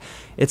replaced.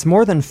 It's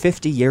more than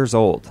 50 years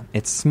old,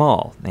 it's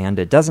small, and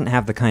it doesn't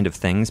have the kind of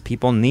things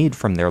people need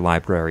from their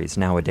libraries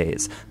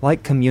nowadays,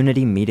 like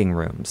community meeting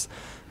rooms.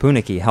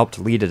 Punaki helped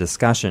lead a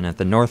discussion at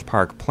the North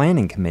Park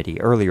Planning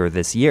Committee earlier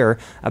this year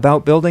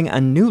about building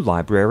a new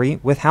library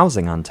with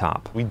housing on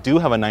top. We do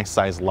have a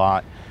nice-sized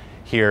lot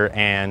here.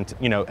 And,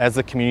 as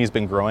the community's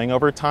been growing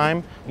over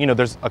time,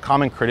 there's a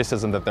common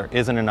criticism that there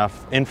isn't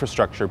enough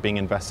infrastructure being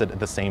invested at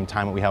the same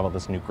time that we have all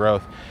this new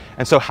growth.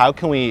 And so how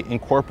can we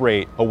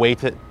incorporate a way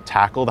to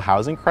tackle the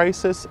housing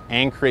crisis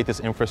and create this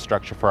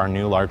infrastructure for our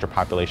new larger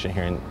population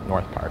here in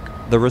North Park?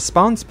 The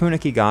response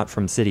Punakee got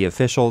from city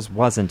officials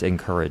wasn't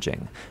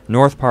encouraging.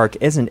 North Park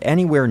isn't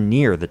anywhere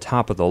near the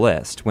top of the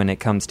list when it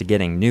comes to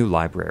getting new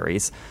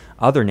libraries.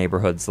 Other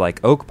neighborhoods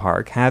like Oak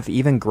Park have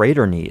even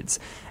greater needs,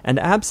 and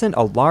absent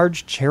a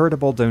large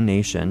charitable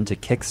donation to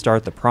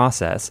kickstart the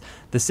process,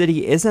 the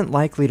city isn't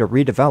likely to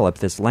redevelop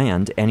this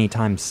land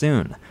anytime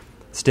soon.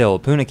 Still,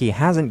 Punakee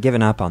hasn't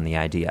given up on the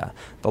idea.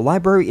 The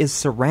library is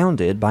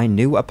surrounded by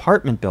new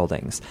apartment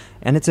buildings,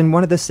 and it's in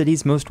one of the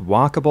city's most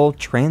walkable,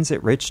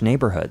 transit-rich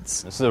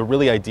neighborhoods. This is a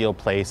really ideal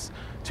place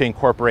to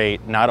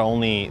incorporate not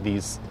only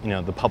these,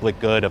 the public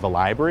good of a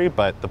library,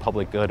 but the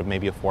public good of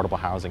maybe affordable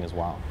housing as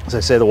well. As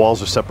I say, the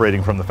walls are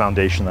separating from the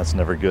foundation. That's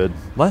never good.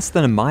 Less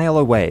than a mile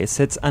away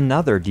sits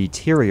another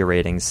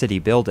deteriorating city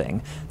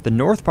building, the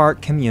North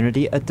Park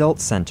Community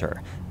Adult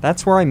Center.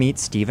 That's where I meet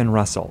Stephen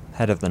Russell,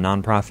 head of the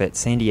nonprofit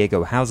San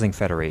Diego Housing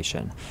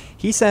Federation.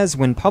 He says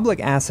when public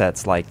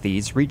assets like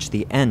these reach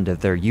the end of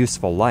their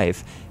useful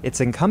life,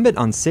 it's incumbent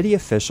on city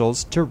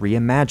officials to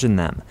reimagine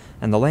them,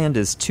 and the land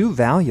is too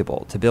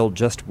valuable to build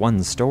just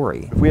one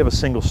story. If we have a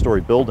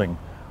single-story building,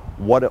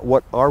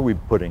 what are we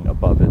putting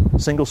above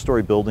it?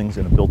 Single-story buildings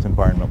in a built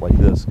environment like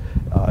this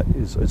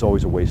is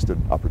always a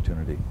wasted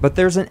opportunity. But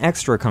there's an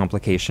extra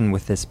complication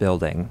with this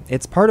building.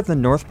 It's part of the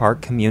North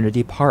Park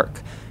Community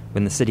Park.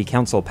 When the City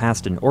Council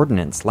passed an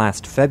ordinance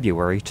last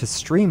February to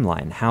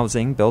streamline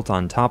housing built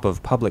on top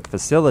of public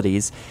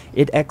facilities,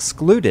 it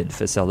excluded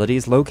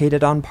facilities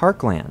located on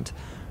parkland.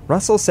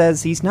 Russell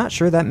says he's not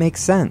sure that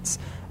makes sense,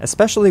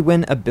 especially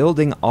when a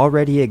building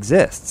already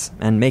exists,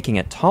 and making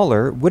it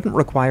taller wouldn't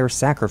require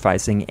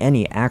sacrificing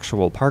any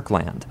actual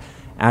parkland.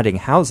 Adding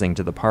housing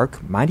to the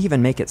park might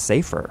even make it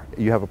safer.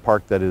 You have a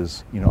park that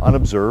is,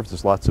 unobserved.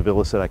 There's lots of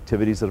illicit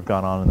activities that have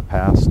gone on in the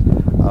past.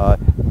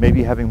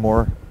 Maybe having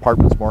more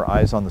apartments, more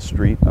eyes on the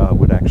street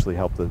would actually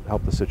help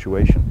the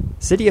situation.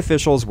 City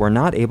officials were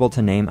not able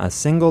to name a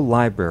single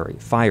library,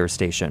 fire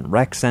station,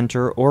 rec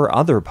center, or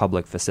other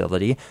public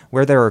facility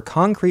where there are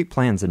concrete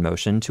plans in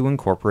motion to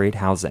incorporate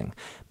housing.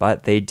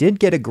 But they did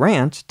get a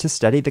grant to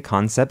study the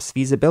concept's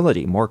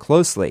feasibility more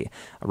closely.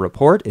 A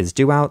report is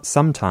due out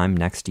sometime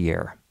next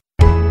year.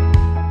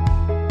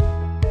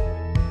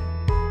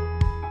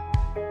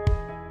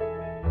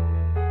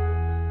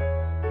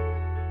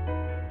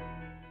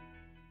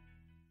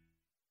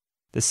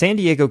 The San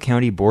Diego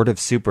County Board of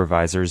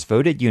Supervisors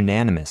voted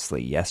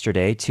unanimously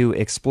yesterday to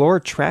explore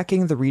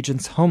tracking the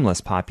region's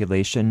homeless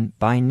population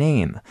by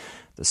name.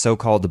 The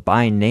so-called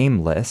by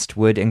name list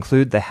would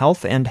include the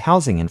health and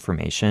housing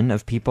information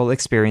of people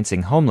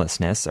experiencing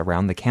homelessness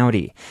around the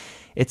county.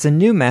 It's a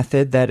new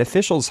method that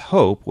officials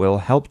hope will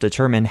help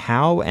determine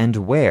how and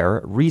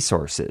where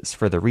resources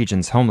for the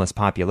region's homeless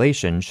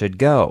population should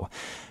go.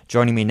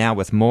 Joining me now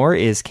with more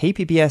is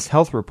KPBS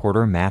health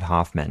reporter Matt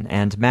Hoffman.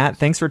 And Matt,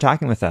 thanks for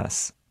talking with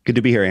us. Good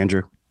to be here,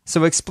 Andrew.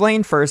 So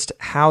explain first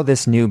how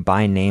this new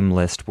by name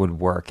list would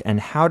work,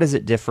 and how does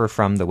it differ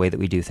from the way that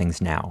we do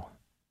things now?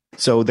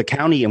 So the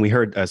county, and we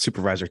heard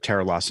Supervisor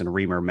Tara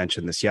Lawson-Remer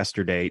mention this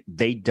yesterday,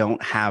 they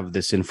don't have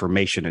this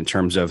information in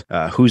terms of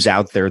who's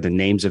out there, the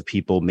names of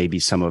people, maybe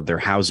some of their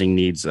housing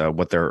needs,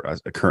 what their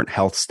current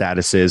health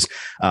status is.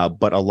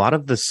 But a lot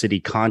of the city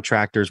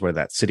contractors, whether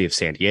that's City of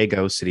San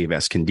Diego, City of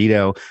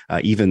Escondido,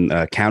 even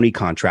county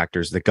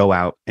contractors that go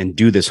out and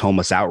do this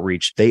homeless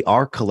outreach, they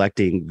are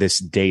collecting this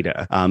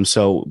data.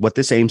 So what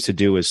this aims to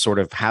do is sort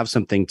of have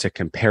something to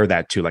compare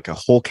that to, like a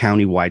whole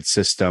county-wide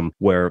system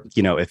where,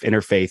 if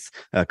Interfaith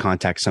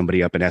contact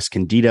somebody up in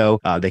Escondido,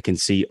 they can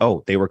see,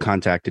 they were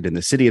contacted in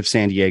the city of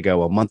San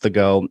Diego a month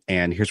ago,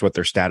 and here's what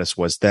their status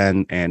was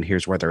then, and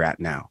here's where they're at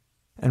now.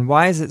 And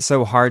why is it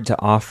so hard to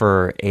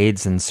offer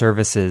aids and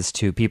services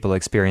to people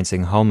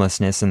experiencing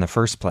homelessness in the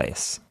first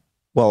place?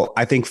 Well,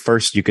 I think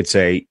first you could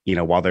say,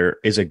 while there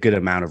is a good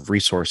amount of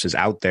resources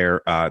out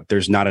there,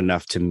 there's not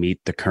enough to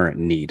meet the current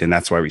need. And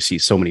that's why we see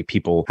so many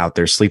people out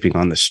there sleeping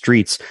on the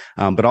streets.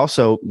 But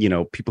also,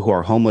 people who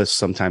are homeless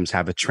sometimes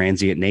have a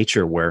transient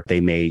nature where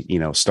they may,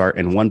 start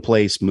in one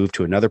place, move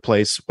to another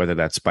place, whether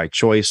that's by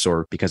choice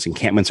or because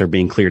encampments are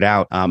being cleared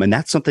out. And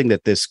that's something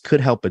that this could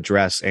help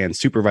address. And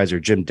Supervisor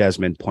Jim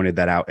Desmond pointed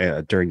that out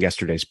during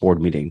yesterday's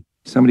board meeting.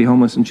 Somebody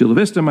homeless in Chula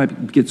Vista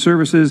might get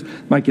services,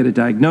 might get a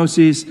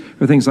diagnosis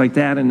or things like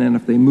that. And then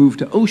if they move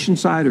to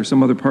Oceanside or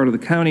some other part of the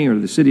county or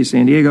the city of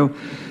San Diego,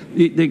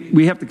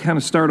 we have to kind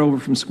of start over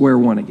from square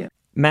one again.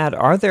 Matt,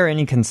 are there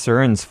any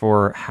concerns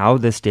for how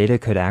this data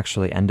could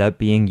actually end up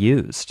being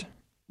used?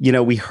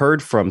 We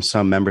heard from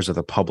some members of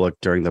the public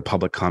during the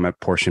public comment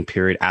portion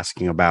period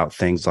asking about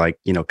things like,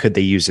 could they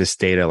use this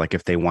data, like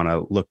if they want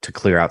to look to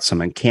clear out some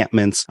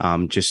encampments,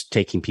 just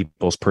taking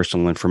people's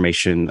personal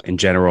information in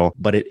general.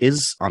 But it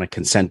is on a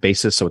consent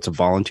basis, so it's a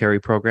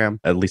voluntary program.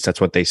 At least that's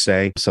what they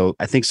say. So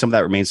I think some of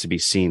that remains to be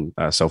seen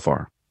so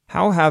far.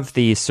 How have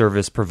the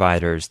service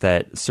providers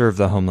that serve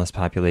the homeless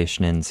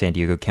population in San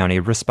Diego County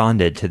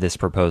responded to this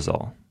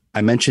proposal?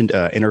 I mentioned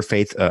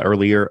Interfaith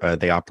earlier.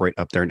 They operate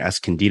up there in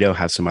Escondido,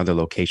 have some other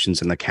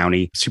locations in the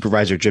county.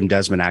 Supervisor Jim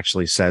Desmond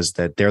actually says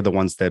that they're the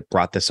ones that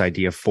brought this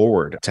idea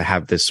forward to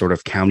have this sort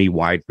of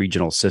county-wide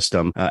regional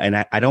system.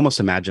 And I'd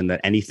almost imagine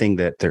that anything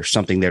that there's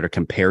something there to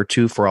compare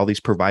to for all these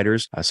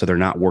providers, so they're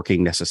not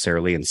working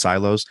necessarily in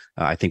silos,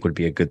 I think would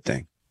be a good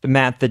thing.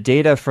 Matt, the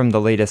data from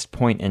the latest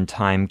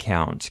point-in-time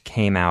count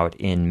came out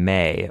in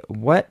May.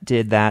 What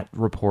did that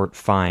report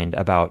find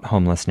about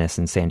homelessness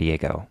in San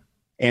Diego?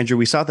 Andrew,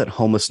 we saw that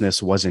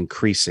homelessness was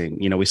increasing.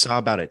 We saw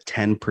about a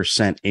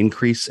 10%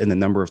 increase in the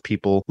number of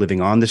people living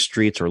on the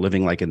streets or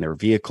living like in their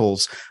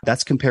vehicles.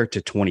 That's compared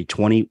to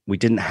 2020. We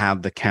didn't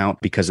have the count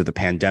because of the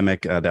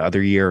pandemic the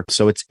other year.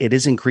 So it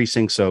is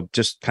increasing. So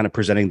just kind of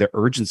presenting the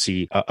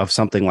urgency of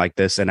something like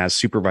this. And as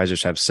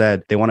supervisors have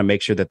said, they want to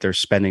make sure that they're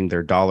spending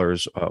their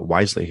dollars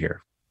wisely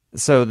here.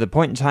 So the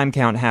point-in-time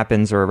count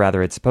happens, or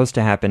rather it's supposed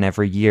to happen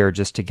every year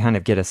just to kind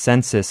of get a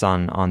census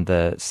on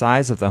the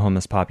size of the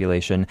homeless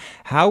population.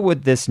 How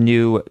would this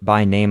new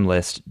by-name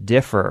list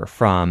differ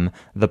from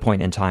the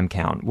point-in-time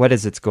count? What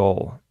is its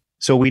goal?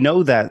 So we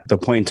know that the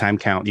point in time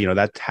count,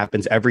 that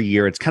happens every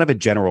year. It's kind of a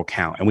general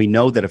count. And we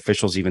know that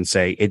officials even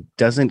say it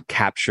doesn't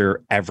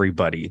capture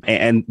everybody.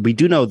 And we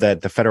do know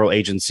that the federal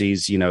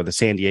agencies, the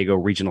San Diego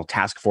Regional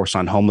Task Force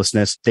on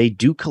Homelessness, they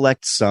do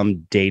collect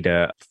some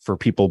data for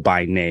people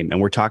by name.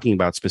 And we're talking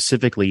about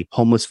specifically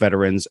homeless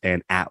veterans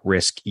and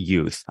at-risk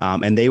youth.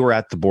 And they were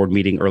at the board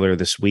meeting earlier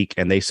this week,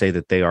 and they say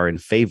that they are in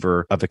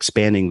favor of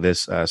expanding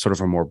this sort of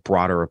a more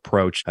broader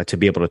approach to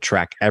be able to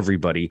track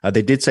everybody.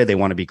 They did say they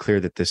want to be clear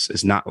that this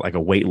is not like a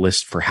wait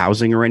list for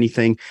housing or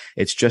anything.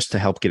 It's just to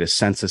help get a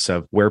census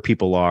of where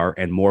people are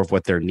and more of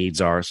what their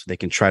needs are, so they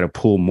can try to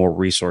pool more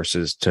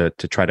resources to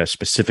try to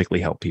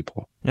specifically help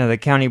people. Now, the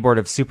County Board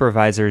of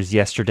Supervisors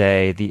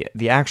yesterday,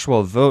 the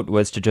actual vote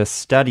was to just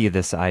study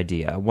this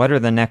idea. What are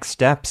the next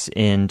steps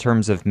in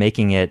terms of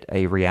making it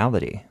a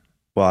reality?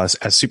 Well,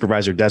 as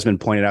Supervisor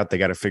Desmond pointed out, they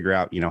got to figure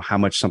out, how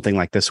much something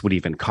like this would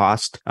even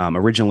cost.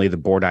 Originally, the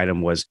board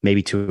item was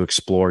maybe to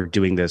explore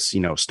doing this,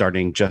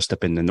 starting just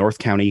up in the North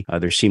County.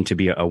 There seemed to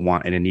be a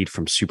want and a need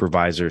from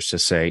supervisors to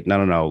say,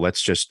 no,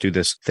 let's just do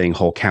this thing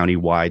whole county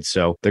wide.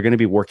 So they're going to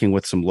be working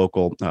with some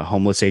local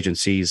homeless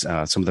agencies,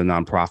 some of the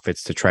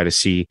nonprofits to try to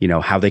see,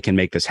 how they can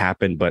make this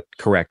happen. But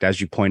correct,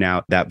 as you point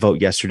out, that vote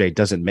yesterday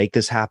doesn't make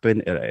this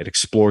happen. It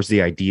explores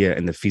the idea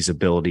and the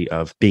feasibility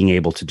of being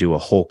able to do a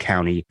whole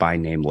county by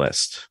name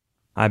list.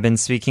 I've been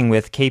speaking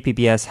with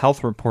KPBS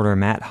health reporter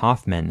Matt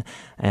Hoffman.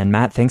 And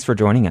Matt, thanks for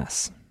joining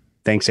us.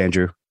 Thanks,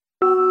 Andrew.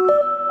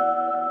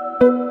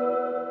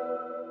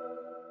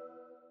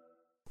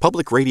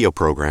 Public radio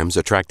programs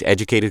attract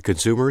educated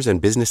consumers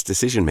and business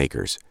decision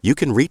makers. You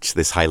can reach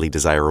this highly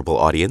desirable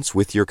audience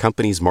with your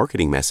company's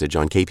marketing message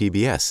on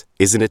KPBS.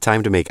 Isn't it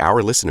time to make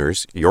our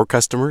listeners your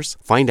customers?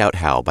 Find out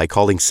how by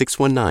calling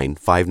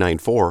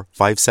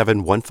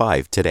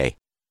 619-594-5715 today.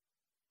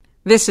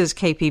 This is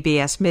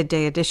KPBS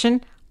Midday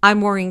Edition. I'm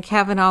Maureen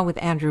Cavanaugh with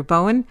Andrew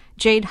Bowen.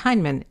 Jade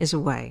Heinman is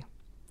away.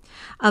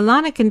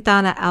 Alana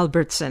Quintana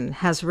Albertson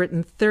has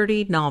written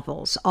 30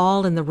 novels,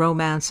 all in the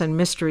romance and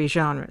mystery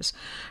genres.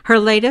 Her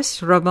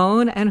latest,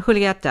 Ramon and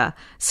Julieta,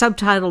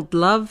 subtitled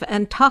Love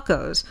and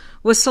Tacos,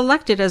 was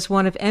selected as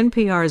one of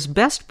NPR's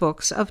best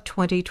books of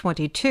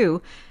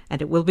 2022,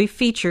 and it will be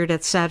featured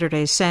at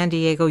Saturday's San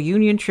Diego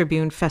Union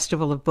Tribune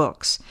Festival of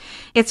Books.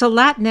 It's a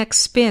Latinx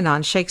spin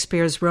on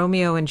Shakespeare's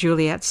Romeo and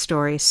Juliet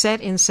story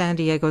set in San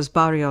Diego's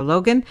Barrio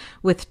Logan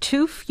with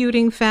two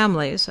feuding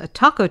families, a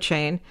taco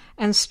chain,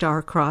 and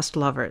star-crossed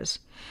lovers.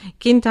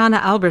 Quintana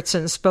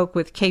Albertson spoke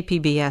with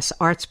KPBS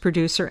arts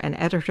producer and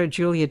editor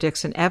Julia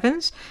Dixon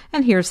Evans,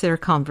 and here's their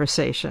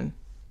conversation.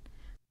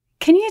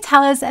 Can you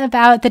tell us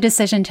about the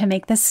decision to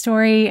make this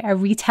story a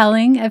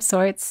retelling of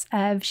sorts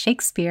of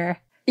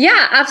Shakespeare?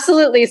 Yeah,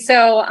 absolutely.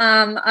 So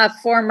a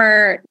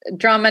former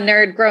drama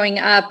nerd growing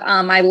up,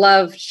 I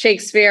loved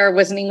Shakespeare,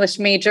 was an English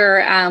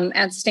major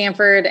at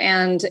Stanford.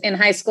 And in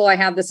high school, I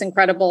had this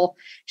incredible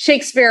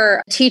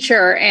Shakespeare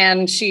teacher,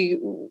 and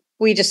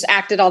we just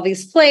acted all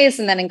these plays.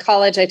 And then in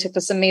college, I took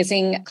this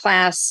amazing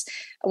class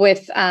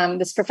with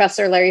this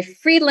professor, Larry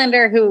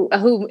Friedlander,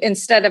 who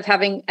instead of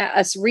having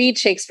us read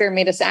Shakespeare,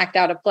 made us act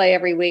out a play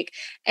every week.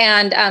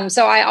 And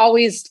so I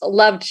always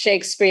loved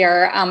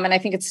Shakespeare. And I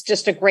think it's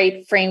just a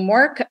great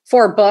framework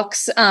for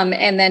books.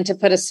 And then to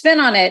put a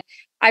spin on it,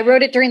 I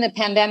wrote it during the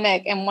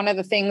pandemic. And one of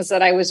the things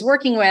that I was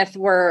working with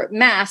were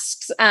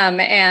masks.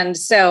 And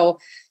so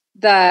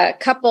the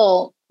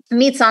couple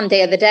meets on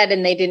Day of the Dead,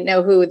 and they didn't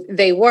know who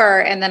they were.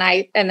 And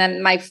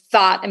then my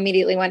thought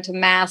immediately went to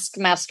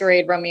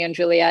Masquerade, Romeo and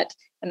Juliet.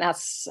 And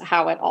that's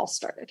how it all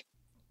started.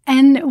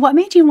 And what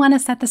made you want to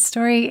set the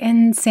story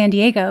in San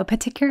Diego,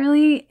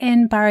 particularly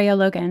in Barrio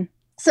Logan?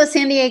 So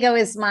San Diego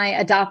is my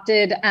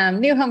adopted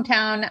new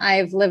hometown.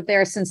 I've lived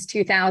there since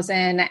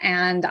 2000,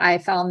 and I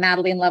fell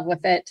madly in love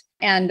with it.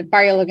 And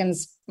Barrio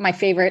Logan's my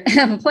favorite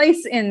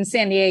place in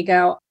San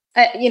Diego.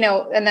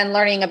 And then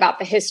learning about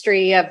the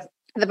history of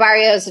the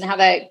barrios and how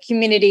the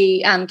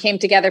community came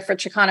together for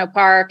Chicano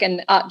Park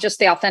and just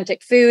the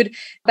authentic food.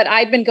 But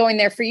I'd been going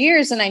there for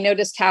years, and I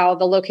noticed how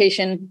the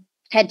location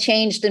had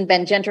changed and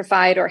been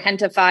gentrified or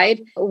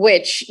gentrified,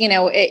 which,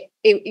 it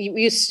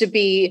used to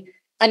be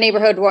a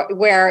neighborhood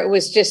where it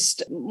was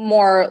just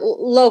more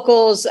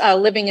locals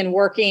living and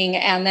working.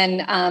 And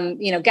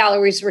then,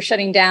 galleries were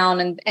shutting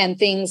down and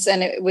things,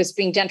 and it was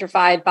being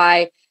gentrified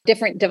by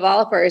different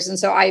developers. And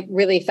so I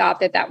really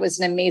thought that was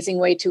an amazing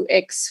way to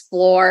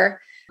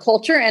explore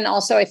culture. And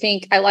also, I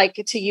think I like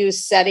to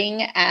use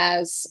setting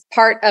as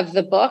part of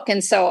the book.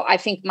 And so I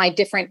think my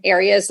different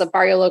areas, the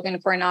Barrio Logan,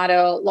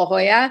 Coronado, La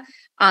Jolla,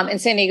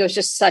 and San Diego is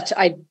just such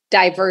a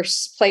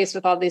diverse place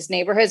with all these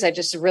neighborhoods. I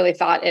just really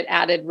thought it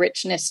added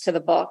richness to the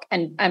book.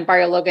 And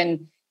Barrio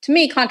Logan, to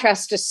me,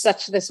 contrasts just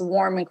such this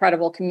warm,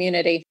 incredible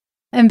community.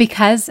 And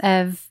because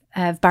of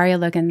Barrio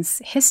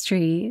Logan's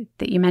history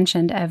that you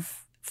mentioned of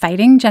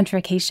fighting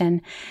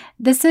gentrification,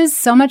 this is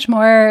so much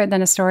more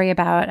than a story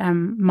about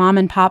mom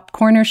and pop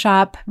corner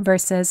shop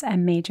versus a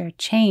major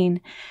chain.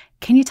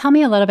 Can you tell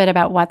me a little bit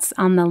about what's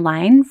on the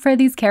line for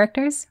these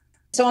characters?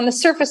 So on the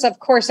surface, of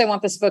course, I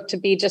want this book to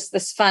be just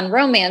this fun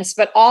romance,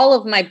 but all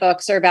of my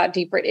books are about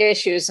deeper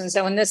issues. And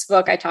so in this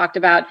book, I talked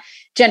about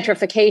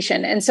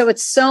gentrification. And so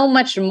it's so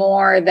much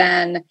more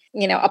than,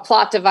 a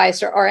plot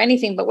device or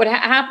anything. But what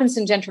happens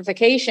in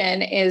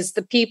gentrification is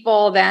the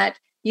people that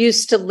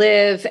used to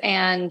live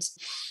and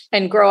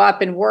grow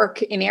up and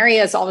work in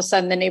areas, all of a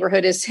sudden the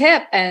neighborhood is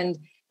hip and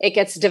it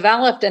gets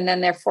developed, and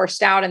then they're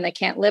forced out and they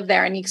can't live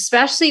there. And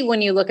especially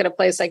when you look at a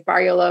place like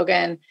Barrio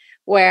Logan,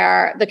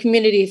 where the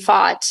community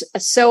fought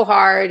so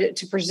hard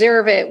to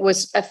preserve it,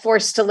 was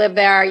forced to live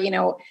there,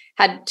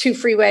 had two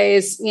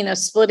freeways,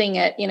 splitting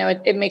it,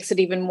 it makes it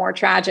even more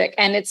tragic.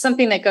 And it's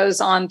something that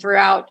goes on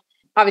throughout,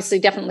 obviously,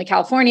 definitely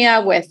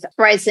California with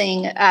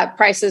rising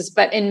prices,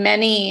 but in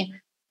many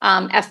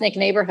ethnic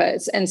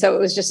neighborhoods. And so it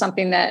was just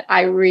something that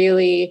I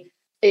really,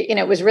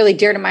 it was really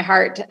dear to my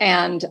heart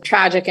and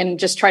tragic, and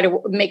just try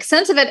to make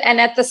sense of it. And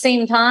at the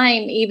same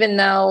time, even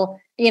though,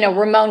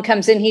 Ramon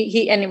comes in,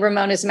 and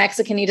Ramon is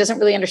Mexican, he doesn't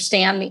really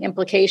understand the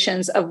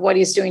implications of what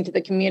he's doing to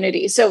the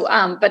community. So,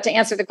 but to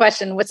answer the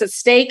question, what's at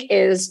stake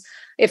is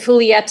if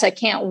Julieta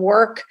can't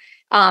work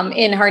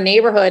in her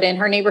neighborhood, and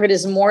her neighborhood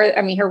is more,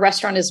 her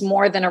restaurant is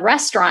more than a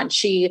restaurant.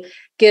 She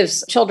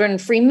gives children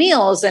free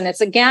meals, and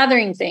it's a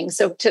gathering thing.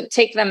 So to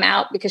take them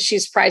out because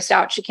she's priced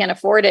out, she can't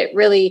afford it,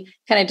 really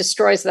kind of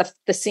destroys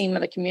the seam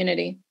of the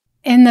community.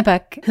 In the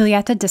book,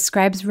 Julieta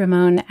describes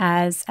Ramon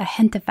as a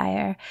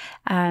gentrifier.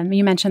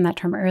 You mentioned that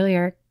term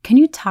earlier. Can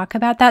you talk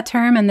about that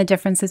term and the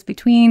differences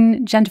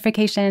between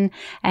gentrification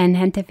and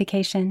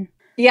gentrification?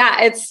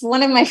 Yeah, it's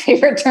one of my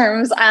favorite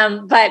terms.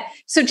 But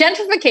so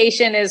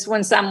gentrification is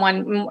when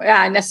someone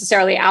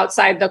necessarily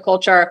outside the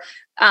culture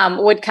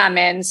would come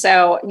in.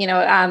 So,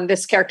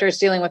 this character is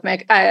dealing with,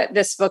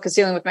 this book is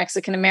dealing with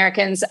Mexican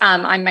Americans.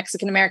 I'm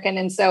Mexican American.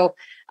 And so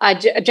a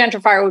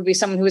gentrifier would be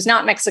someone who is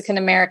not Mexican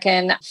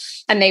American,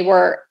 and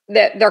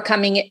they're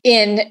coming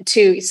in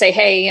to say,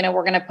 hey,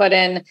 we're going to put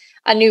in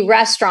a new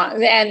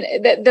restaurant. And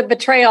the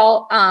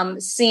betrayal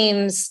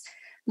seems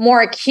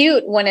more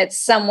acute when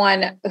it's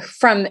someone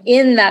from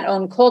in that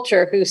own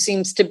culture who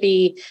seems to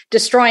be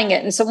destroying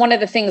it. And so one of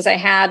the things I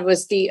had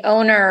was the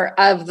owner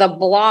of the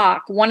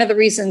block. One of the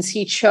reasons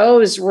he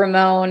chose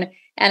Ramon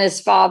and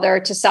his father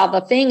to sell the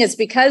thing is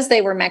because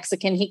they were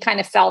Mexican. He kind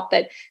of felt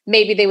that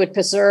maybe they would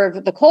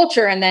preserve the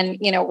culture. And then,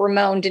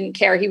 Ramon didn't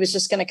care. He was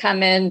just going to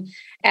come in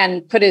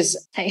and put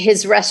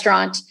his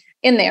restaurant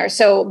in there.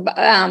 So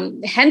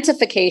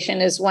gentrification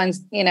is when,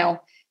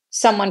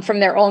 someone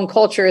from their own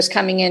culture is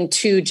coming in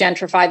to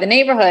gentrify the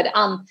neighborhood.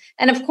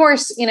 And of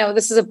course,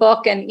 this is a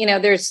book, and,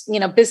 there's,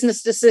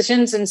 business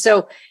decisions. And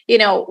so,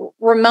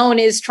 Ramon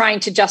is trying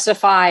to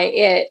justify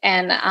it.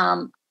 And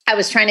I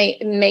was trying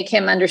to make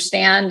him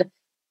understand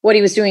what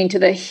he was doing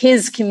to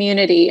his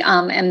community,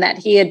 and that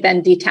he had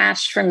been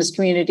detached from his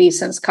community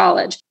since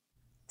college.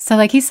 So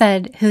like you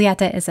said,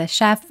 Julieta is a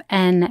chef,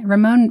 and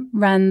Ramon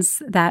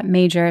runs that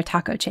major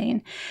taco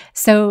chain.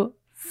 So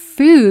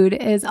food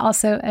is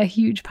also a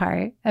huge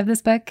part of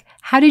this book.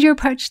 How did you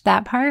approach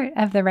that part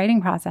of the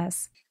writing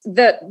process?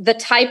 The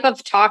type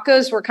of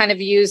tacos were kind of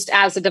used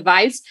as a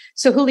device.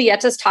 So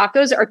Julieta's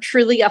tacos are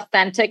truly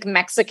authentic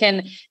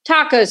Mexican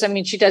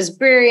tacos. She does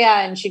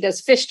birria and she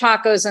does fish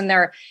tacos, and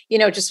they're,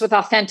 just with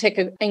authentic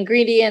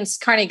ingredients,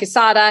 carne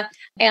guisada.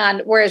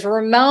 And whereas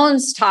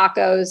Ramon's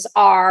tacos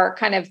are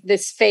kind of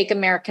this fake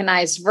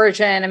Americanized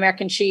version,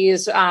 American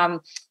cheese,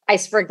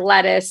 iceberg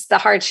lettuce, the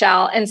hard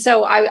shell. And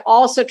so I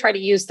also try to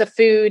use the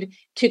food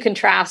to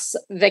contrast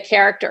the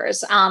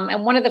characters.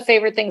 And one of the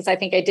favorite things I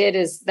think I did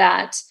is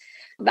that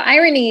the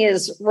irony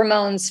is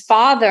Ramon's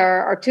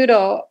father,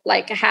 Arturo,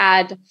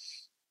 had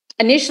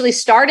initially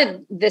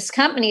started this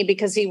company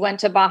because he went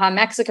to Baja,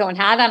 Mexico and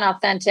had an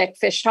authentic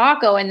fish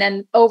taco. And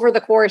then over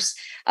the course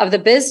of the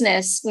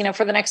business,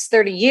 for the next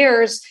 30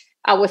 years,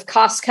 with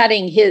cost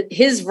cutting,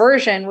 his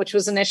version, which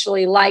was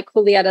initially like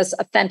Julieta's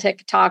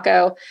authentic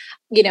taco,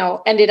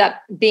 ended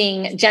up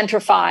being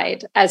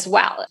gentrified as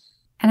well.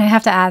 And I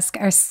have to ask,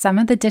 are some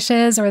of the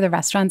dishes or the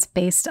restaurants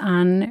based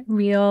on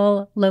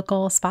real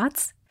local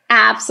spots?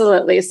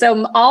 Absolutely.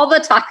 So all the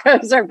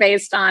tacos are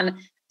based on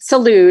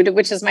Salud,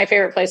 which is my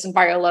favorite place in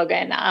Barrio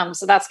Logan.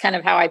 So that's kind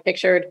of how I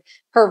pictured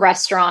her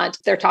restaurant.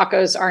 Their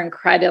tacos are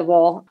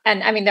incredible.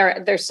 And I mean,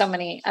 there's so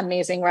many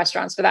amazing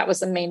restaurants, but that was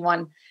the main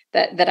one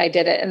that I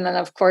did it. And then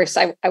of course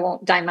I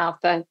won't dime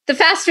out the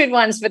fast food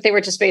ones, but they were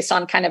just based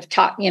on kind of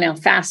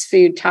fast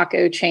food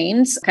taco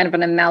chains, kind of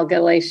an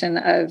amalgamation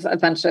of a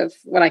bunch of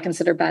what I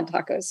consider bad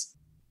tacos.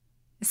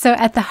 So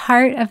at the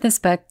heart of this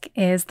book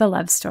is the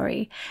love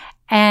story.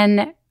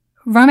 And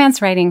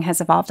romance writing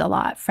has evolved a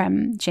lot,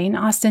 from Jane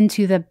Austen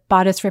to the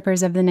bodice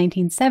rippers of the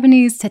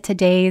 1970s to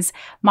today's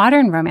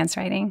modern romance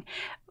writing.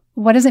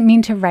 What does it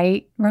mean to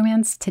write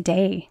romance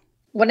today?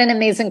 What an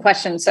amazing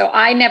question. So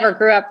I never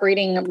grew up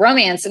reading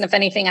romance. And if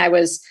anything, I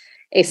was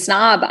a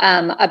snob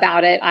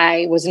about it.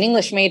 I was an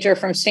English major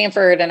from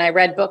Stanford, and I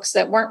read books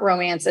that weren't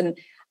romance. And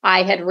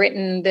I had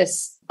written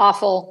this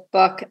awful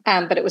book,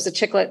 but it was a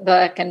chick lit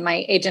book, and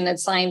my agent had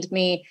signed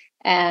me,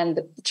 and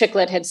chick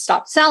lit had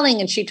stopped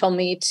selling. And she told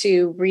me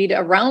to read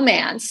a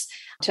romance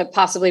to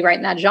possibly write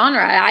in that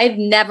genre. I'd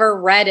never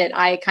read it.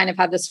 I kind of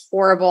had this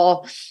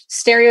horrible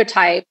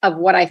stereotype of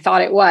what I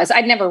thought it was.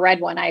 I'd never read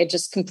one. I had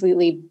just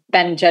completely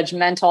been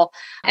judgmental.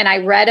 And I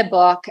read a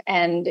book,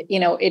 and,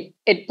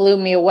 it blew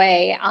me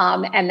away.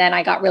 And then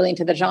I got really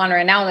into the genre,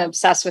 and now I'm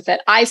obsessed with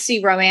it. I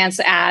see romance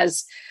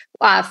as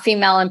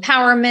female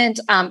empowerment,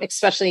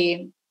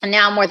 especially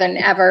now more than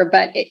ever.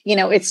 But,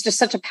 it's just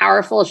such a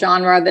powerful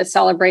genre that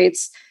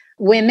celebrates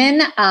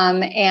women,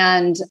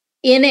 and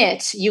in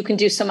it, you can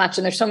do so much.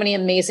 And there's so many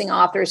amazing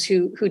authors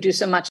who do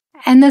so much.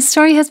 And the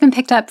story has been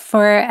picked up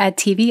for a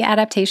TV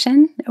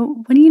adaptation.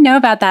 What do you know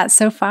about that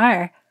so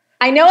far?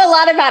 I know a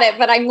lot about it,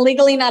 but I'm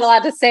legally not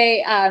allowed to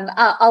say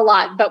a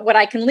lot. But what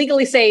I can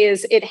legally say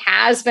is it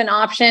has been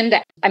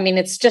optioned. I mean,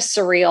 it's just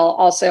surreal.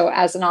 Also,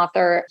 as an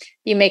author,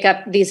 you make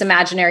up these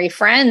imaginary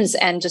friends,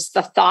 and just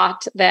the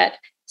thought that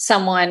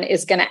someone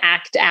is going to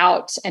act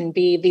out and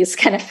be these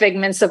kind of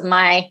figments of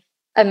my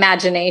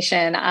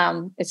imagination.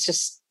 It's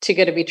just too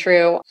good to be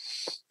true.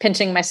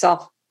 Pinching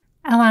myself.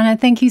 Alana,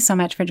 thank you so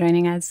much for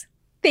joining us.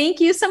 Thank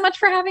you so much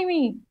for having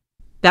me.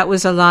 That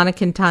was Alana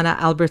Quintana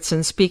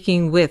Albertson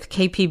speaking with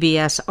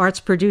KPBS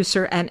arts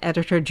producer and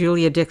editor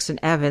Julia Dixon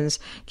Evans.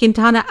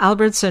 Quintana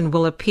Albertson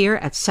will appear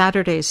at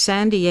Saturday's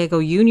San Diego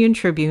Union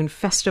Tribune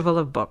Festival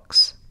of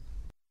Books.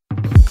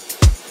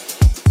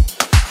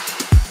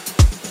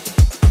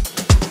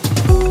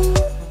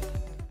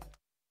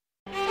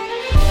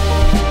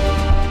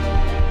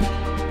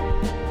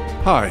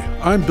 Hi,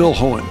 I'm Bill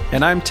Hohen.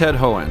 And I'm Ted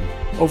Hohen.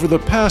 Over the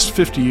past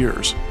 50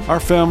 years, our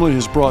family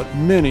has brought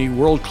many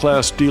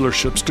world-class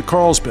dealerships to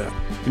Carlsbad,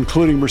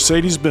 including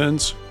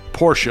Mercedes-Benz,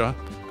 Porsche,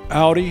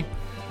 Audi,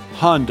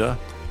 Honda,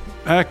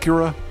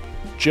 Acura,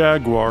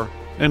 Jaguar,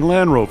 and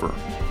Land Rover.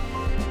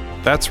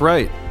 That's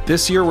right.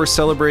 This year we're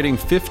celebrating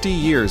 50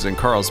 years in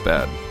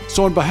Carlsbad.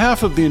 So on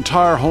behalf of the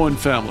entire Hohen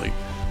family,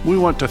 we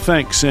want to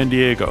thank San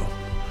Diego.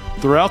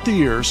 Throughout the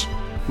years,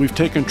 we've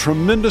taken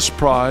tremendous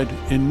pride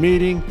in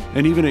meeting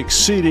and even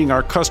exceeding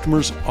our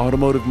customers'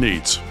 automotive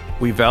needs.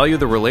 We value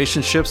the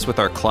relationships with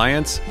our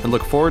clients and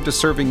look forward to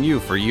serving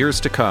you for years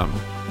to come.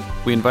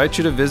 We invite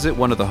you to visit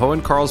one of the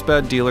Hohen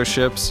Carlsbad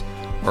dealerships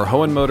or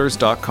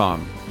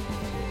hohenmotors.com.